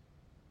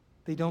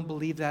 They don't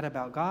believe that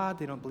about God.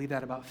 They don't believe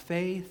that about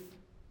faith.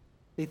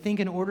 They think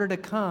in order to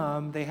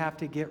come, they have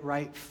to get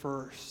right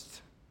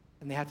first.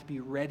 And they have to be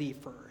ready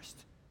first.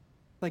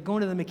 Like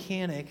going to the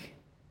mechanic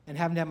and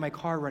having to have my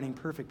car running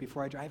perfect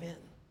before I drive in.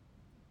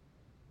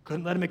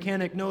 Couldn't let a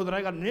mechanic know that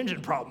I got an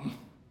engine problem.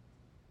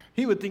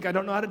 He would think I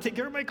don't know how to take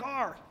care of my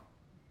car.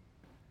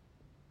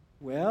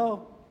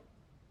 Well,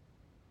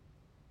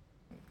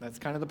 that's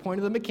kind of the point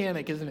of the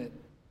mechanic, isn't it?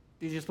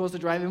 You're supposed to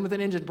drive in with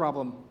an engine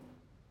problem.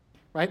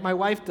 Right? My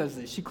wife does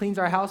this. She cleans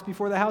our house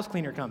before the house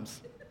cleaner comes.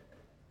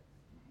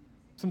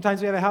 Sometimes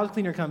we have a house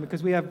cleaner come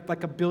because we have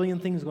like a billion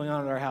things going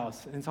on at our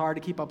house, and it's hard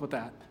to keep up with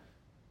that.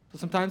 So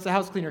sometimes the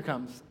house cleaner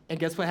comes, and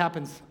guess what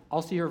happens?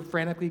 I'll see her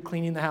frantically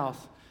cleaning the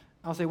house.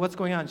 I'll say, what's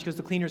going on? She goes,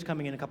 the cleaner's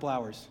coming in a couple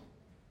hours.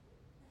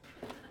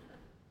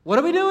 What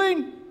are we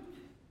doing?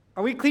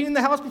 Are we cleaning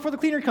the house before the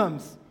cleaner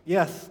comes?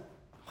 Yes.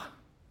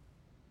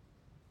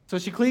 So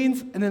she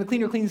cleans, and then the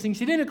cleaner cleans things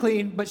she didn't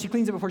clean, but she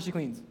cleans it before she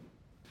cleans.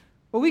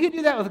 Well, we could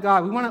do that with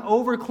God. We want to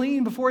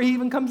over-clean before he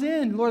even comes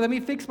in. Lord, let me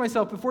fix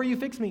myself before you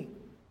fix me.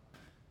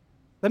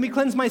 Let me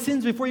cleanse my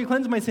sins before you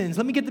cleanse my sins.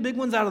 Let me get the big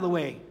ones out of the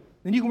way.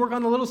 Then you can work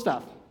on the little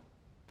stuff.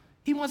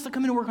 He wants to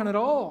come in and work on it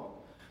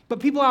all. But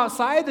people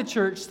outside the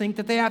church think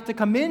that they have to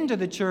come into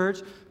the church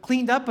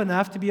cleaned up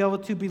enough to be able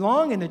to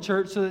belong in the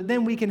church so that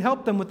then we can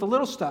help them with the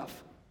little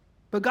stuff.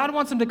 But God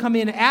wants them to come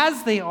in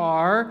as they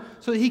are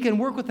so that he can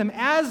work with them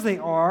as they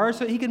are so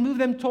that he can move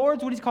them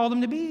towards what he's called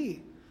them to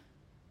be.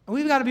 And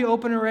we've got to be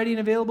open and ready and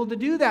available to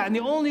do that. And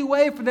the only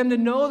way for them to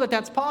know that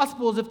that's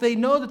possible is if they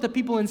know that the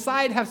people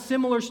inside have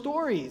similar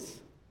stories.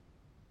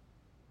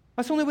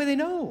 That's the only way they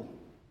know.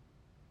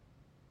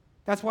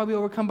 That's why we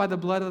overcome by the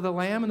blood of the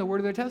Lamb and the word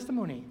of their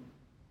testimony.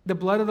 The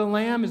blood of the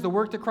Lamb is the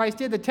work that Christ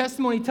did. The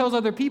testimony tells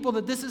other people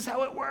that this is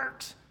how it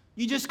works.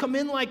 You just come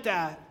in like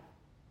that.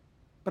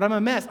 But I'm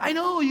a mess. I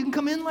know, you can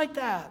come in like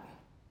that.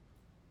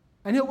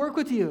 And he'll work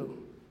with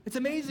you. It's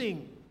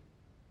amazing.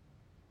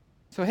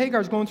 So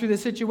Hagar's going through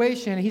this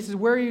situation, and he says,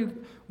 where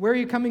are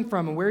you coming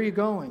from and where are you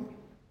going?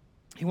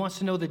 He wants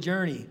to know the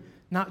journey,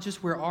 not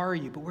just where are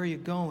you, but where are you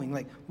going?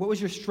 Like, what was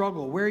your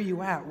struggle? Where are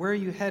you at? Where are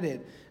you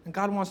headed? And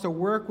God wants to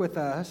work with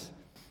us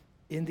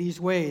in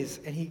these ways,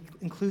 and he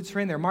includes her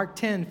in there. Mark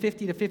 10,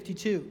 50 to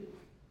 52.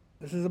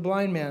 This is a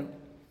blind man.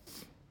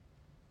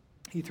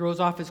 He throws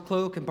off his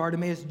cloak, and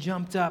Bartimaeus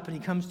jumped up, and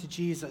he comes to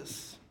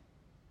Jesus.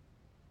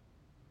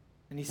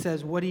 And he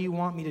says, what do you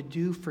want me to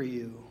do for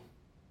you?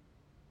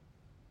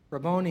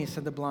 Rabboni,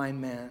 said the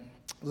blind man,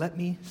 let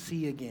me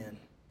see again.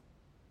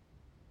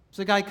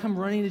 So the guy come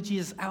running to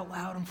Jesus out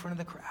loud in front of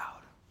the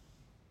crowd.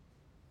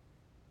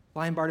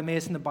 Blind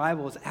Bartimaeus in the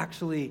Bible is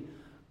actually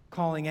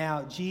calling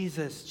out,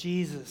 Jesus,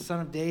 Jesus, Son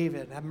of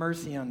David, have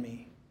mercy on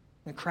me.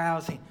 And the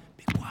crowd saying,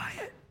 be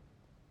quiet.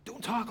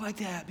 Don't talk like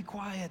that. Be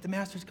quiet. The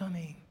master's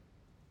coming.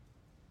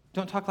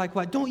 Don't talk like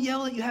what? Don't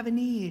yell that you have a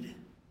need.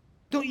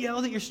 Don't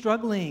yell that you're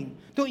struggling.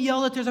 Don't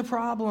yell that there's a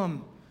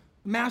problem.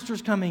 The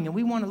master's coming, and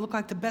we want to look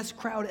like the best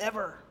crowd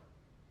ever.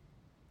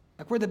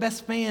 Like we're the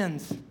best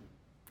fans.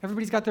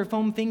 Everybody's got their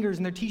foam fingers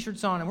and their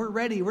t-shirts on, and we're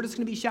ready. We're just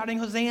going to be shouting,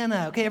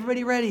 Hosanna. Okay,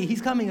 everybody ready?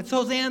 He's coming. It's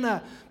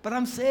Hosanna. But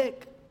I'm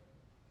sick.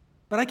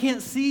 But I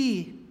can't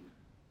see.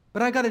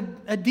 But I got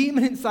a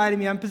demon inside of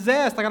me. I'm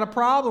possessed. I got a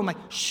problem. Like,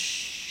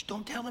 shh,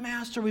 don't tell the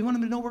master. We want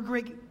him to know we're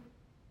great.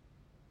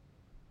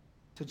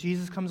 So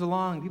Jesus comes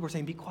along. People are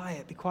saying, be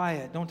quiet.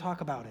 Don't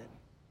talk about it.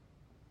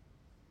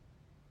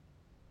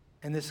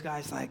 And this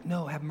guy's like,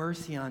 no, have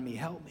mercy on me.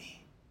 Help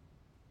me.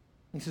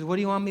 And he says, what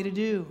do you want me to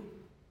do?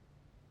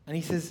 And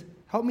he says,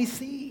 help me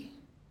see.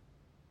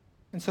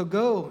 And so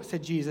go,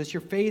 said Jesus,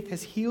 your faith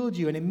has healed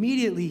you. And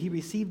immediately he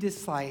received his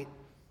sight.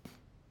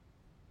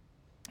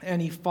 And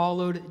he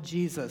followed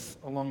Jesus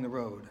along the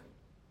road.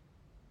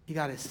 He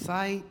got his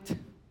sight,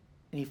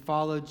 and he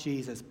followed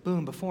Jesus.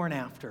 Boom, before and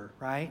after,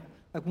 right?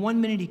 Like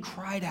 1 minute he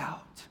cried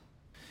out,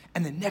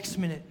 and the next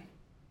minute,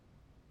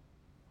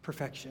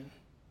 perfection.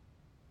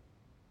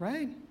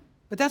 Right?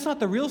 But that's not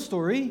the real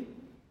story.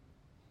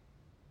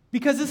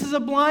 Because this is a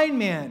blind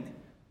man.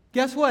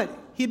 Guess what?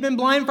 He'd been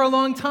blind for a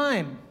long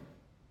time.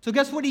 So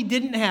guess what he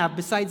didn't have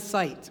besides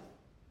sight?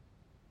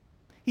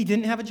 He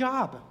didn't have a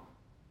job.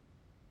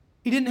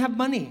 He didn't have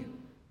money.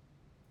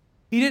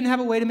 He didn't have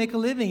a way to make a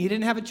living. He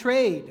didn't have a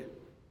trade.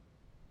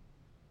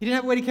 He didn't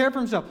have a way to care for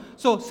himself.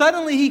 So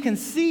suddenly he can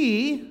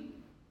see,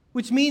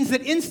 which means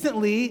that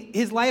instantly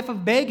his life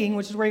of begging,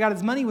 which is where he got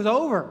his money, was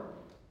over.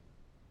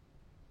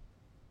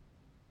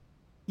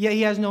 Yet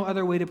he has no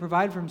other way to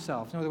provide for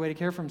himself, no other way to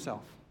care for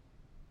himself.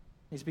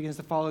 He just begins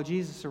to follow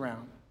Jesus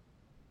around.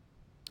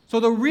 So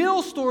the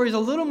real story is a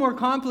little more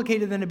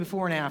complicated than a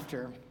before and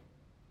after.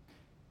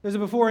 There's a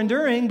before and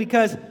during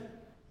because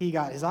he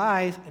got his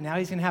eyes, and now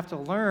he's going to have to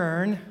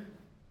learn,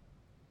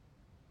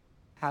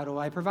 how do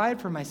I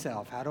provide for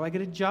myself? How do I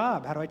get a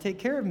job? How do I take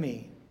care of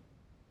me?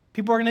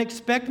 People are going to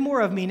expect more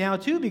of me now,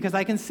 too, because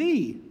I can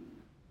see.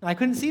 And I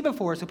couldn't see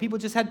before, so people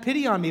just had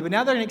pity on me. But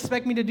now they're going to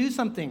expect me to do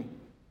something.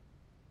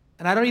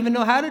 And I don't even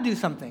know how to do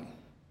something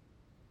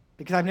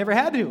because I've never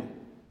had to.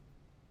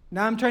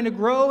 Now I'm trying to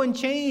grow and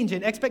change,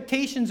 and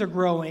expectations are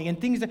growing, and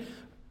things that...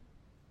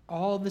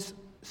 all this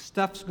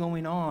stuff's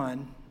going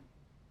on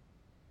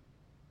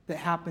that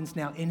happens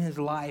now in his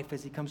life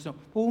as he comes to know.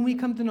 Well, when we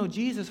come to know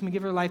Jesus, when we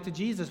give our life to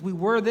Jesus, we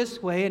were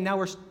this way, and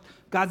now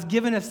God's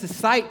given us the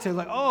sight to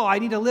like, oh, I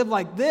need to live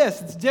like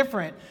this. It's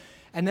different.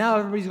 And now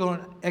everybody's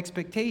going,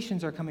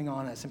 expectations are coming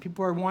on us, and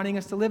people are wanting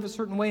us to live a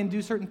certain way and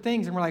do certain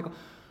things, and we're like,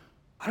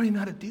 I don't even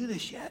know how to do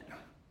this yet.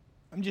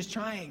 I'm just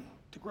trying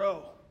to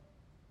grow.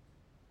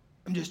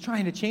 I'm just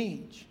trying to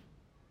change.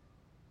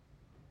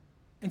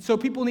 And so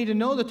people need to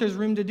know that there's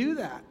room to do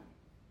that.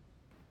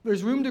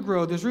 There's room to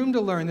grow. There's room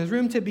to learn. There's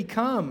room to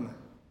become,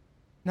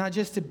 not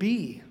just to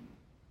be.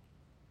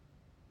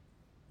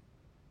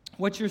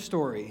 What's your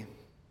story?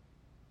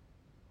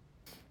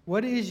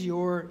 What is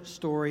your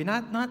story?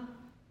 Not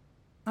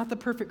the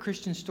perfect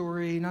Christian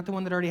story, not the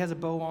one that already has a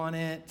bow on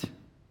it.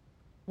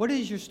 What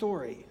is your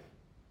story?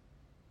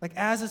 Like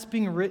as it's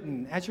being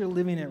written, as you're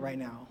living it right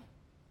now.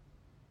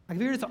 Like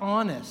if you're just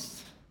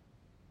honest,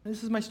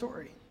 this is my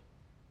story.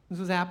 This is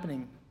what's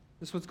happening.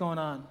 This is what's going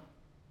on.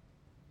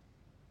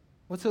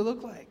 What's it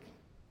look like?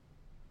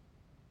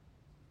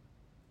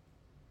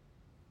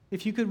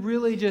 If you could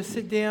really just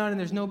sit down and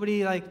there's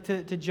nobody like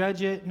to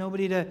judge it,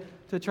 nobody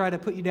to try to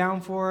put you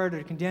down for it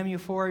or condemn you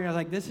for it, you're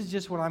like, this is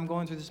just what I'm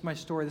going through, this is my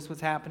story, this is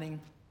what's happening,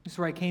 this is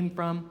where I came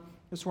from,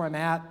 this is where I'm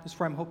at, this is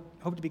where I'm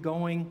hope to be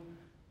going.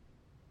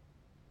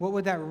 What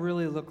would that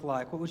really look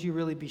like? What would you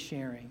really be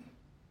sharing?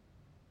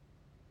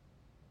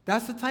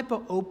 That's the type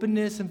of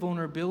openness and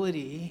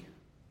vulnerability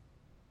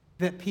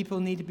that people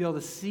need to be able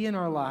to see in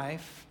our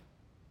life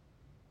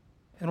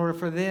in order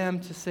for them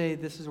to say,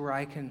 this is where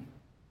I can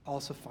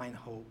also find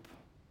hope.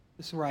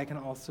 This is where I can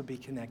also be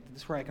connected.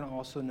 This is where I can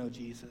also know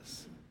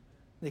Jesus.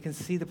 They can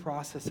see the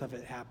process of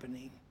it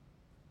happening.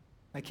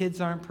 My kids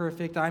aren't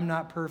perfect. I'm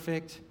not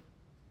perfect.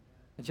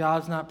 My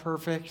job's not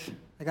perfect.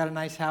 I got a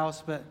nice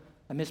house, but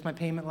I missed my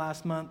payment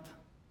last month.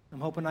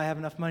 I'm hoping I have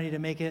enough money to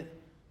make it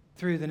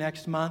through the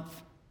next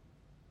month.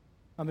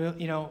 But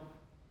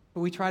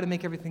we try to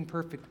make everything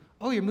perfect.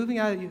 Oh, you're moving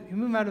out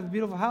of a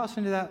beautiful house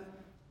into that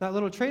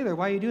little trailer.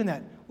 Why are you doing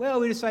that? Well,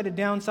 we decided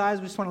to downsize.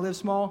 We just want to live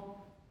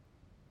small.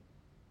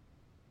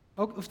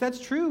 Oh, if that's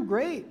true,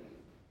 great.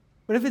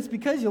 But if it's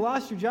because you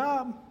lost your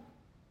job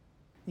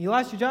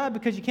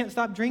because you can't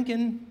stop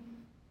drinking,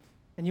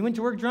 and you went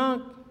to work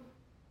drunk,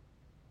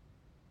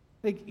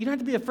 like you don't have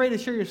to be afraid to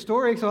share your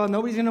story. So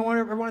nobody's going to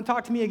ever want to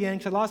talk to me again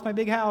because I lost my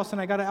big house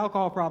and I got an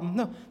alcohol problem.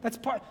 No,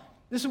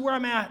 this is where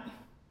I'm at.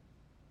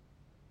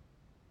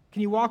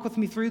 Can you walk with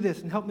me through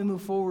this and help me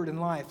move forward in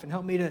life and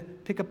help me to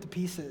pick up the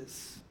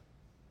pieces?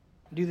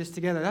 do this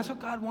together. That's what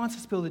God wants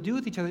us to be able to do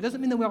with each other. It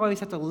doesn't mean that we always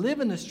have to live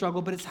in the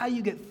struggle, but it's how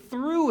you get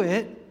through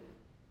it.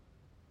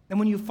 And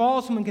when you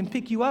fall, someone can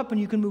pick you up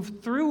and you can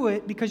move through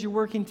it because you're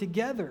working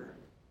together.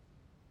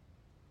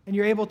 And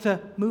you're able to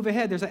move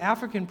ahead. There's an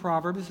African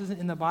proverb. This isn't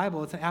in the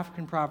Bible. It's an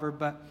African proverb,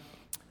 but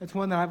it's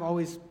one that I've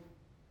always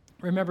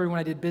remembered when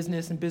I did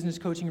business and business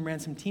coaching and ran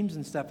some teams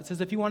and stuff. It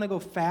says, if you want to go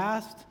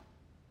fast,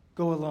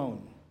 go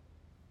alone.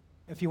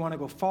 If you want to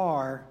go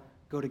far,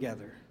 go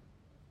together.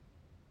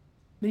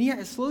 But yeah,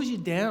 it slows you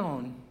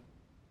down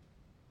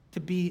to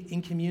be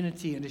in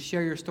community and to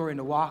share your story and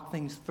to walk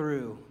things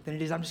through than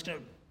it is, I'm just going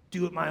to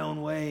do it my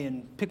own way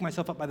and pick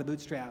myself up by the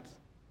bootstraps.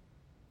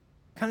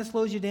 It kind of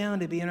slows you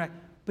down to be interact.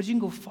 But you can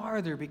go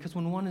farther because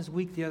when one is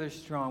weak, the other's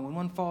strong. When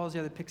one falls, the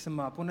other picks them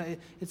up.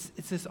 It's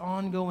this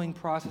ongoing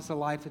process of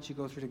life that you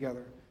go through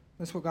together.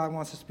 That's what God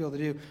wants us to be able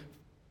to do.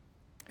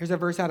 Here's a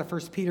verse out of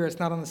 1 Peter. It's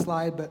not on the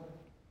slide, but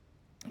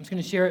I'm just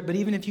going to share it. But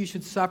even if you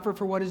should suffer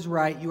for what is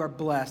right, you are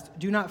blessed.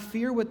 Do not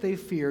fear what they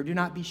fear. Do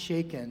not be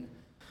shaken.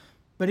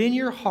 But in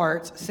your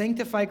hearts,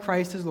 sanctify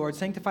Christ as Lord.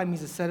 Sanctify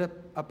means to set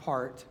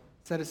apart,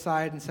 set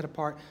aside and set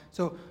apart.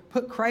 So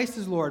put Christ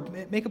as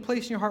Lord. Make a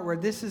place in your heart where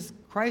this is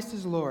Christ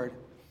as Lord.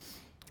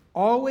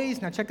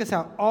 Always, now check this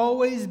out,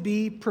 always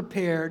be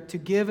prepared to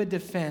give a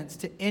defense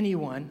to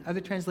anyone.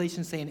 Other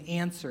translations say an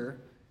answer.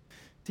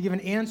 To give an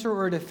answer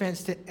or a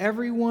defense to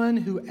everyone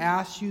who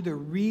asks you the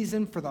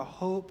reason for the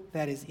hope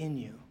that is in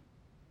you.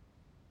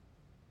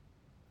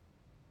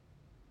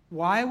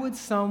 Why would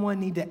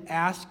someone need to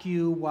ask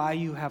you why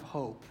you have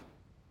hope?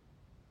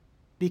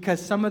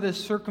 Because some of the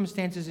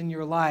circumstances in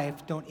your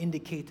life don't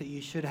indicate that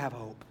you should have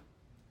hope.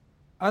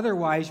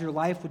 Otherwise, your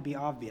life would be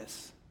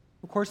obvious.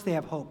 Of course they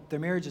have hope. Their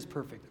marriage is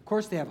perfect. Of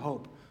course they have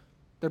hope.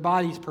 Their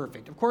body's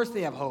perfect. Of course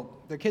they have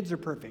hope. Their kids are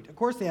perfect. Of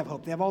course they have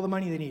hope. They have all the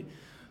money they need.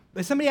 But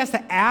if somebody has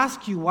to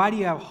ask you, why do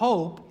you have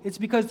hope? It's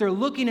because they're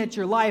looking at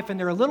your life and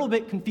they're a little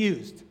bit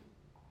confused.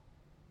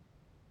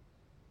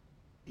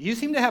 You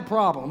seem to have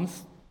problems,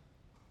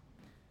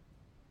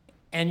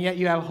 and yet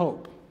you have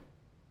hope.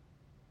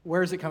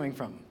 Where is it coming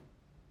from?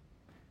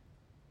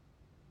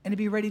 And to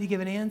be ready to give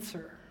an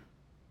answer.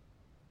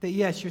 That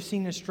yes, you're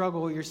seeing the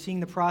struggle, you're seeing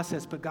the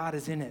process, but God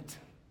is in it.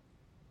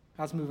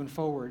 God's moving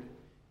forward.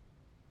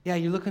 Yeah,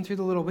 you're looking through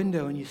the little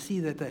window and you see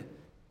that the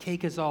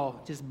cake is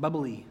all just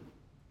bubbly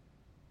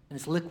and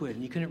it's liquid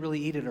and you couldn't really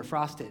eat it or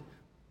frost it.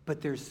 But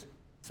there's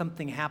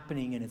something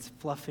happening and it's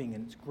fluffing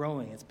and it's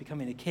growing. It's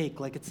becoming a cake.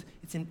 Like it's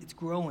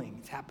growing.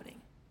 It's happening.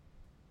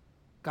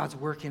 God's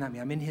working on me.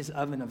 I'm in his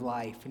oven of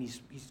life and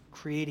he's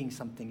creating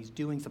something. He's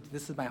doing something.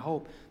 This is my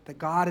hope that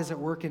God is at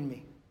work in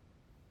me.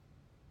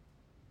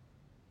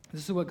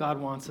 This is what God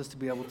wants us to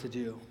be able to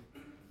do.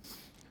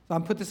 So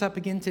I'm put this up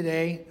again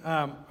today.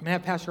 I'm going to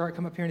have Pastor Art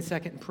come up here in a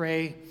second and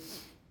pray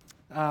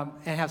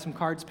and have some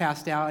cards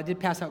passed out. I did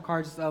pass out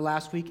cards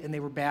last week, and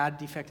they were bad,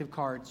 defective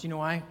cards. You know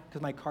why?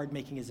 Because my card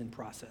making is in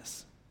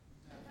process.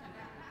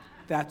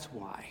 That's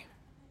why.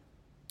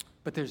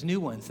 But there's new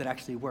ones that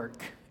actually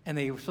work, and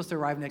they were supposed to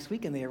arrive next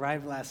week, and they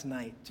arrived last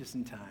night just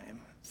in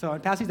time. So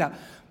I'm passing these out.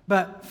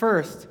 But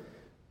first,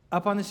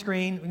 up on the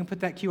screen, we can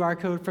put that QR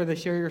code for the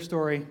Share Your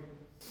Story.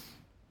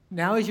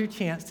 Now is your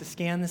chance to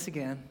scan this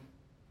again.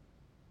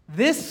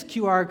 This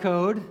QR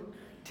code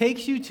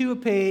takes you to a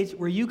page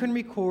where you can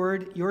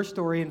record your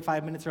story in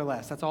 5 minutes or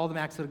less. That's all the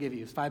max it'll give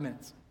you is 5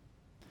 minutes.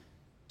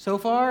 So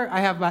far, I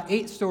have about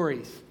 8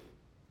 stories.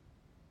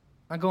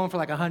 I'm going for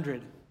like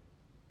 100.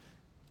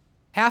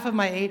 Half of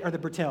my 8 are the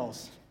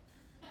Bertels.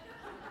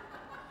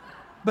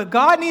 But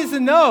God needs to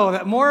know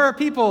that more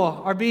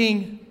people are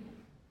being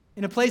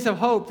in a place of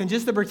hope than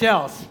just the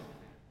Bertels.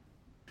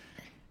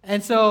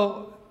 And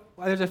so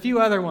there's a few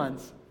other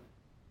ones.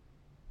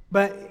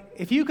 But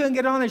if you can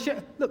get on there,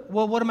 share, look,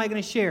 well, what am I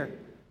going to share?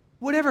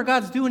 Whatever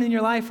God's doing in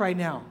your life right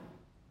now.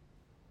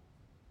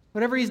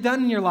 Whatever he's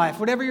done in your life,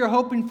 whatever you're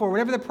hoping for,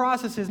 whatever the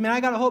process is. Man, I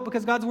got to hope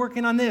because God's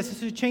working on this.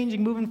 This is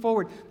changing, moving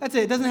forward. That's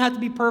it. It doesn't have to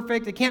be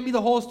perfect. It can't be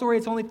the whole story.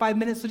 It's only 5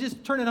 minutes. So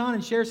just turn it on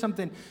and share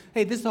something.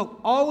 Hey, this is hope.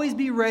 Always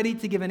be ready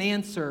to give an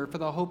answer for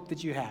the hope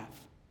that you have.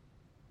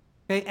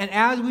 Okay? And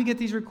as we get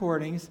these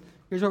recordings,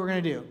 here's what we're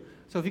going to do.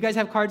 So if you guys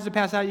have cards to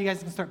pass out, you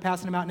guys can start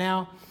passing them out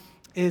now.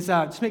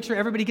 Just make sure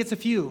everybody gets a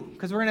few,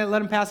 because we're going to let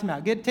them pass them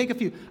out. Take a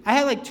few. I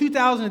had like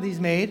 2,000 of these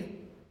made.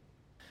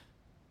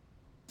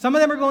 Some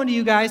of them are going to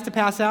you guys to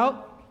pass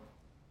out.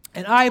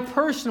 And I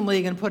personally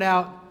am going to put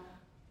out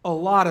a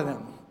lot of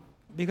them,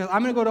 because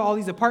I'm going to go to all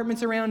these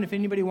apartments around. If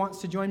anybody wants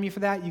to join me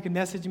for that, you can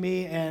message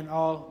me, and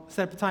I'll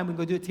set up a time. We can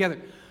go do it together.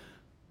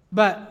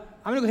 But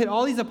I'm going to go hit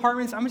all these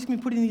apartments. I'm just going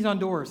to be putting these on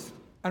doors.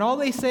 And all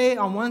they say,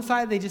 on one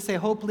side, they just say,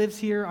 hope lives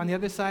here. On the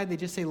other side, they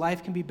just say,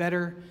 life can be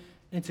better.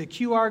 And it's a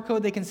QR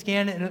code. They can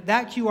scan it. And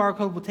that QR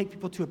code will take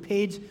people to a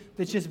page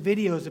that's just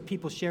videos of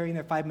people sharing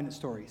their 5-minute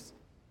stories.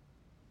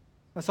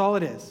 That's all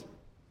it is.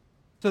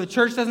 So the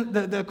church doesn't,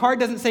 the card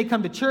doesn't say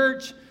come to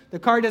church. The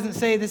card doesn't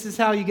say this is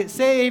how you get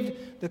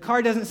saved. The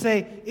card doesn't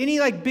say any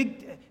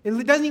big,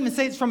 it doesn't even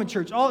say it's from a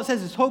church. All it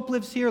says is hope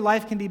lives here.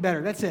 Life can be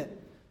better. That's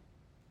it.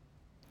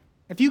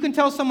 If you can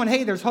tell someone,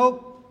 hey, there's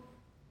hope,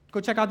 go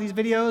check out these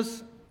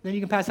videos, then you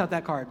can pass out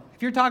that card.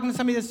 If you're talking to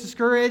somebody that's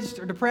discouraged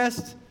or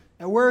depressed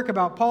at work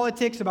about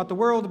politics, about the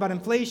world, about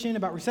inflation,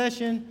 about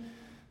recession,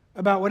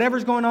 about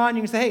whatever's going on,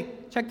 you can say, hey,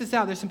 check this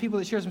out. There's some people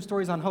that share some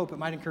stories on hope. It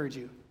might encourage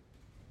you.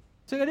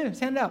 So you got to do,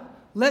 stand it out.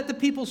 Let the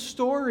people's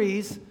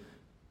stories,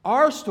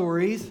 our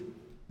stories,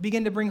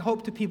 begin to bring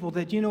hope to people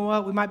that, you know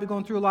what, we might be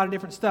going through a lot of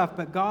different stuff,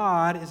 but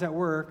God is at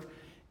work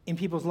in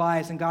people's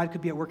lives, and God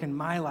could be at work in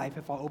my life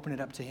if I'll open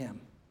it up to him.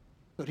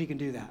 So he can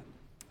do that.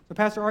 So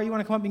Pastor Art, you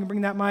want to come up? You can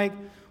bring that mic.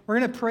 We're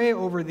going to pray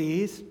over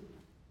these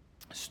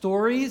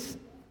stories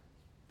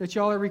that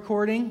y'all are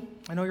recording.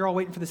 I know you're all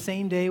waiting for the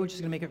same day, which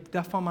is going to make it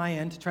tough on my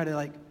end to try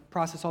to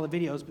process all the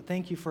videos, but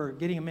thank you for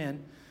getting them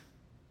in.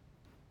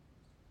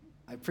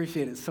 I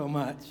appreciate it so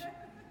much.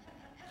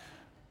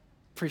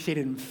 Appreciate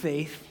it in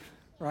faith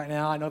right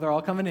now. I know they're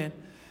all coming in.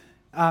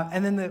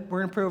 And then we're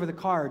going to pray over the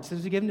cards.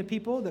 As we give them to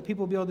people, that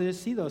people will be able to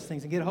just see those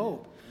things and get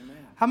hope. Amen.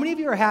 How many of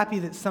you are happy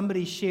that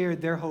somebody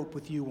shared their hope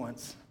with you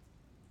once?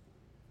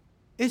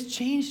 It's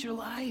changed your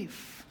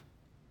life.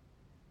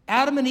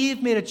 Adam and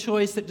Eve made a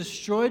choice that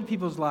destroyed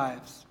people's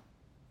lives.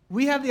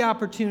 We have the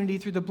opportunity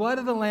through the blood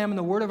of the Lamb and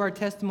the word of our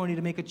testimony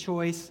to make a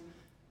choice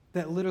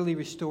that literally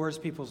restores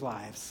people's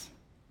lives.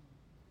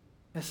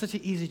 That's such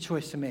an easy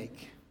choice to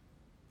make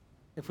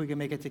if we can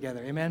make it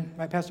together. Amen?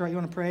 Right, Pastor Wright, you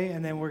want to pray?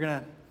 And then we're going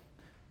to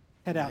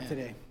head out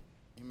today.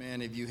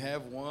 Amen. If you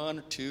have one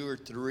or two or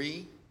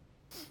three,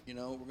 we're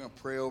going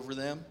to pray over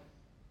them.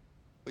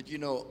 But,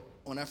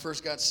 when I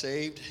first got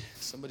saved,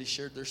 somebody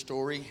shared their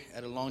story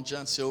at a Long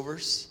John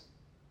Silver's.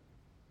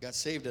 Got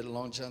saved at a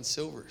Long John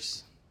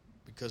Silver's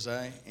because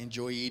I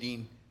enjoy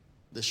eating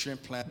the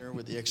shrimp platter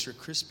with the extra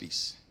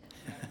Crispies.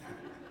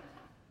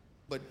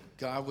 But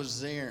God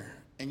was there.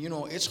 And,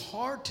 it's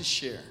hard to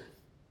share.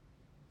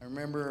 I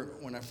remember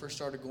when I first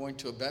started going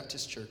to a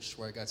Baptist church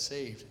where I got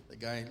saved, the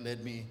guy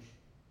led me.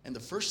 And the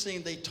first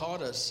thing they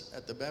taught us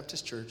at the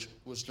Baptist church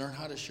was learn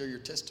how to share your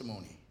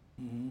testimony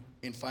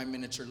in 5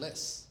 minutes or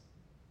less.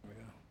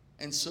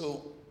 And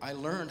so I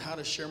learned how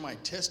to share my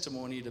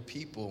testimony to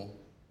people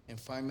in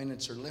 5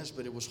 minutes or less,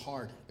 but it was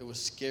hard. It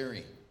was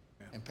scary.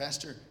 Yeah. And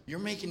Pastor, you're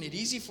making it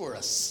easy for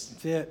us.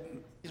 That's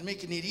it. He's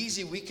making it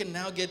easy. We can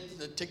now get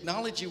the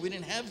technology. We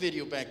didn't have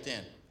video back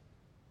then.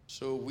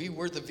 So we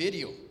were the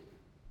video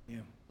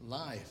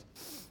live.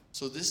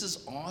 So this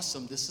is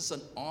awesome. This is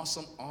an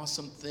awesome,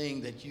 awesome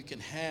thing that you can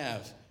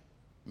have.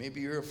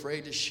 Maybe you're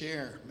afraid to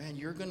share. Man,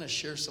 you're going to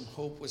share some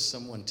hope with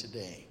someone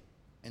today.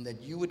 And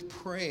that you would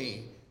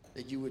pray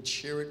that you would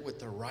share it with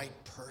the right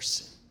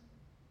person.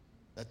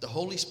 That the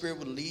Holy Spirit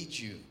would lead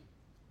you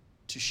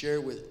to share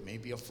with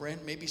maybe a friend,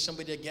 maybe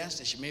somebody at a gas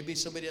station, maybe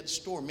somebody at the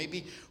store,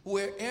 maybe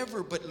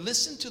wherever. But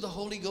listen to the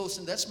Holy Ghost,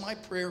 and that's my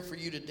prayer for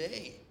you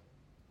today.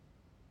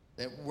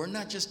 That we're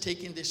not just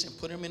taking this and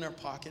put them in our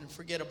pocket and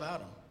forget about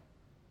them.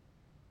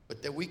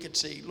 But that we could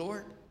say,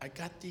 Lord, I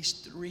got these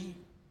three.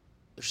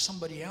 There's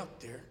somebody out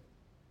there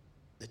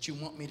that you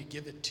want me to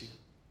give it to.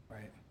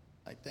 Right.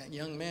 Like that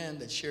young man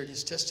that shared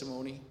his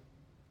testimony.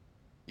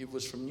 He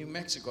was from New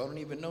Mexico. I don't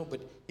even know, but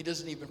he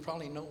doesn't even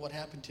probably know what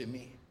happened to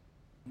me.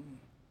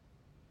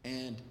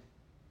 And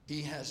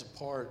he has a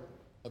part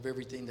of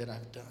everything that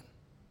I've done.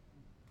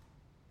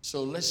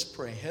 So let's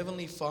pray.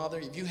 Heavenly Father,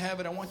 if you have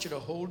it, I want you to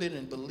hold it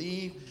and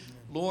believe.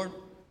 Lord,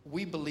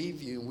 we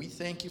believe you. We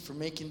thank you for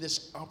making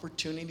this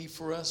opportunity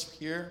for us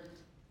here,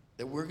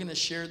 that we're going to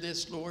share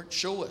this, Lord.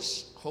 Show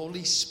us,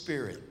 Holy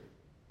Spirit,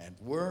 at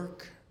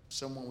work,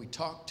 someone we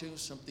talk to,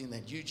 something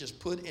that you just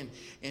put in,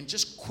 and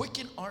just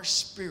quicken our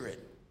spirit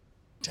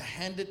to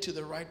hand it to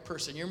the right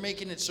person. You're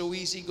making it so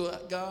easy,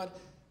 God,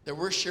 that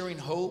we're sharing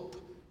hope,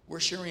 we're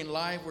sharing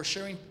life, we're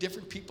sharing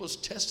different people's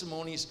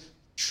testimonies,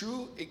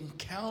 true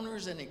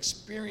encounters and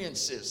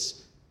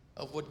experiences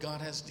of what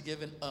God has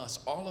given us,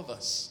 all of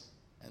us,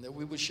 and that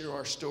we would share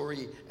our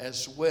story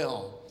as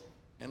well.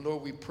 And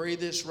Lord, we pray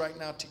this right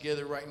now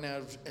together, right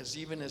now, as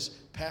even as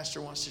Pastor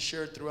wants to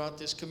share it throughout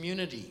this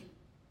community,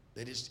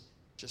 that is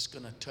just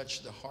going to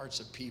touch the hearts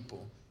of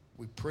people.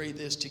 We pray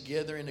this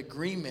together in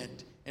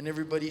agreement. And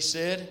everybody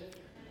said?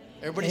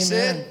 Everybody Amen.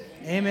 said?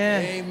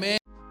 Amen. Amen.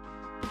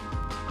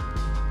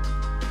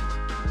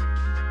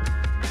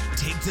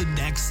 Take the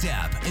next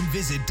step and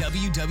visit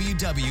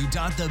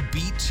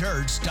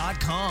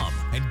www.thebeatchurch.com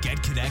and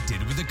get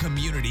connected with a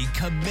community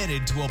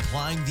committed to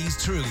applying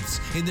these truths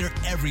in their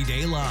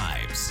everyday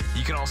lives.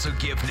 You can also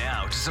give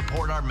now to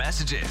support our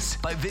messages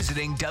by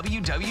visiting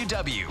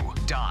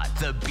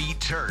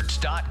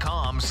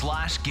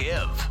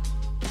www.thebeatchurch.com/give.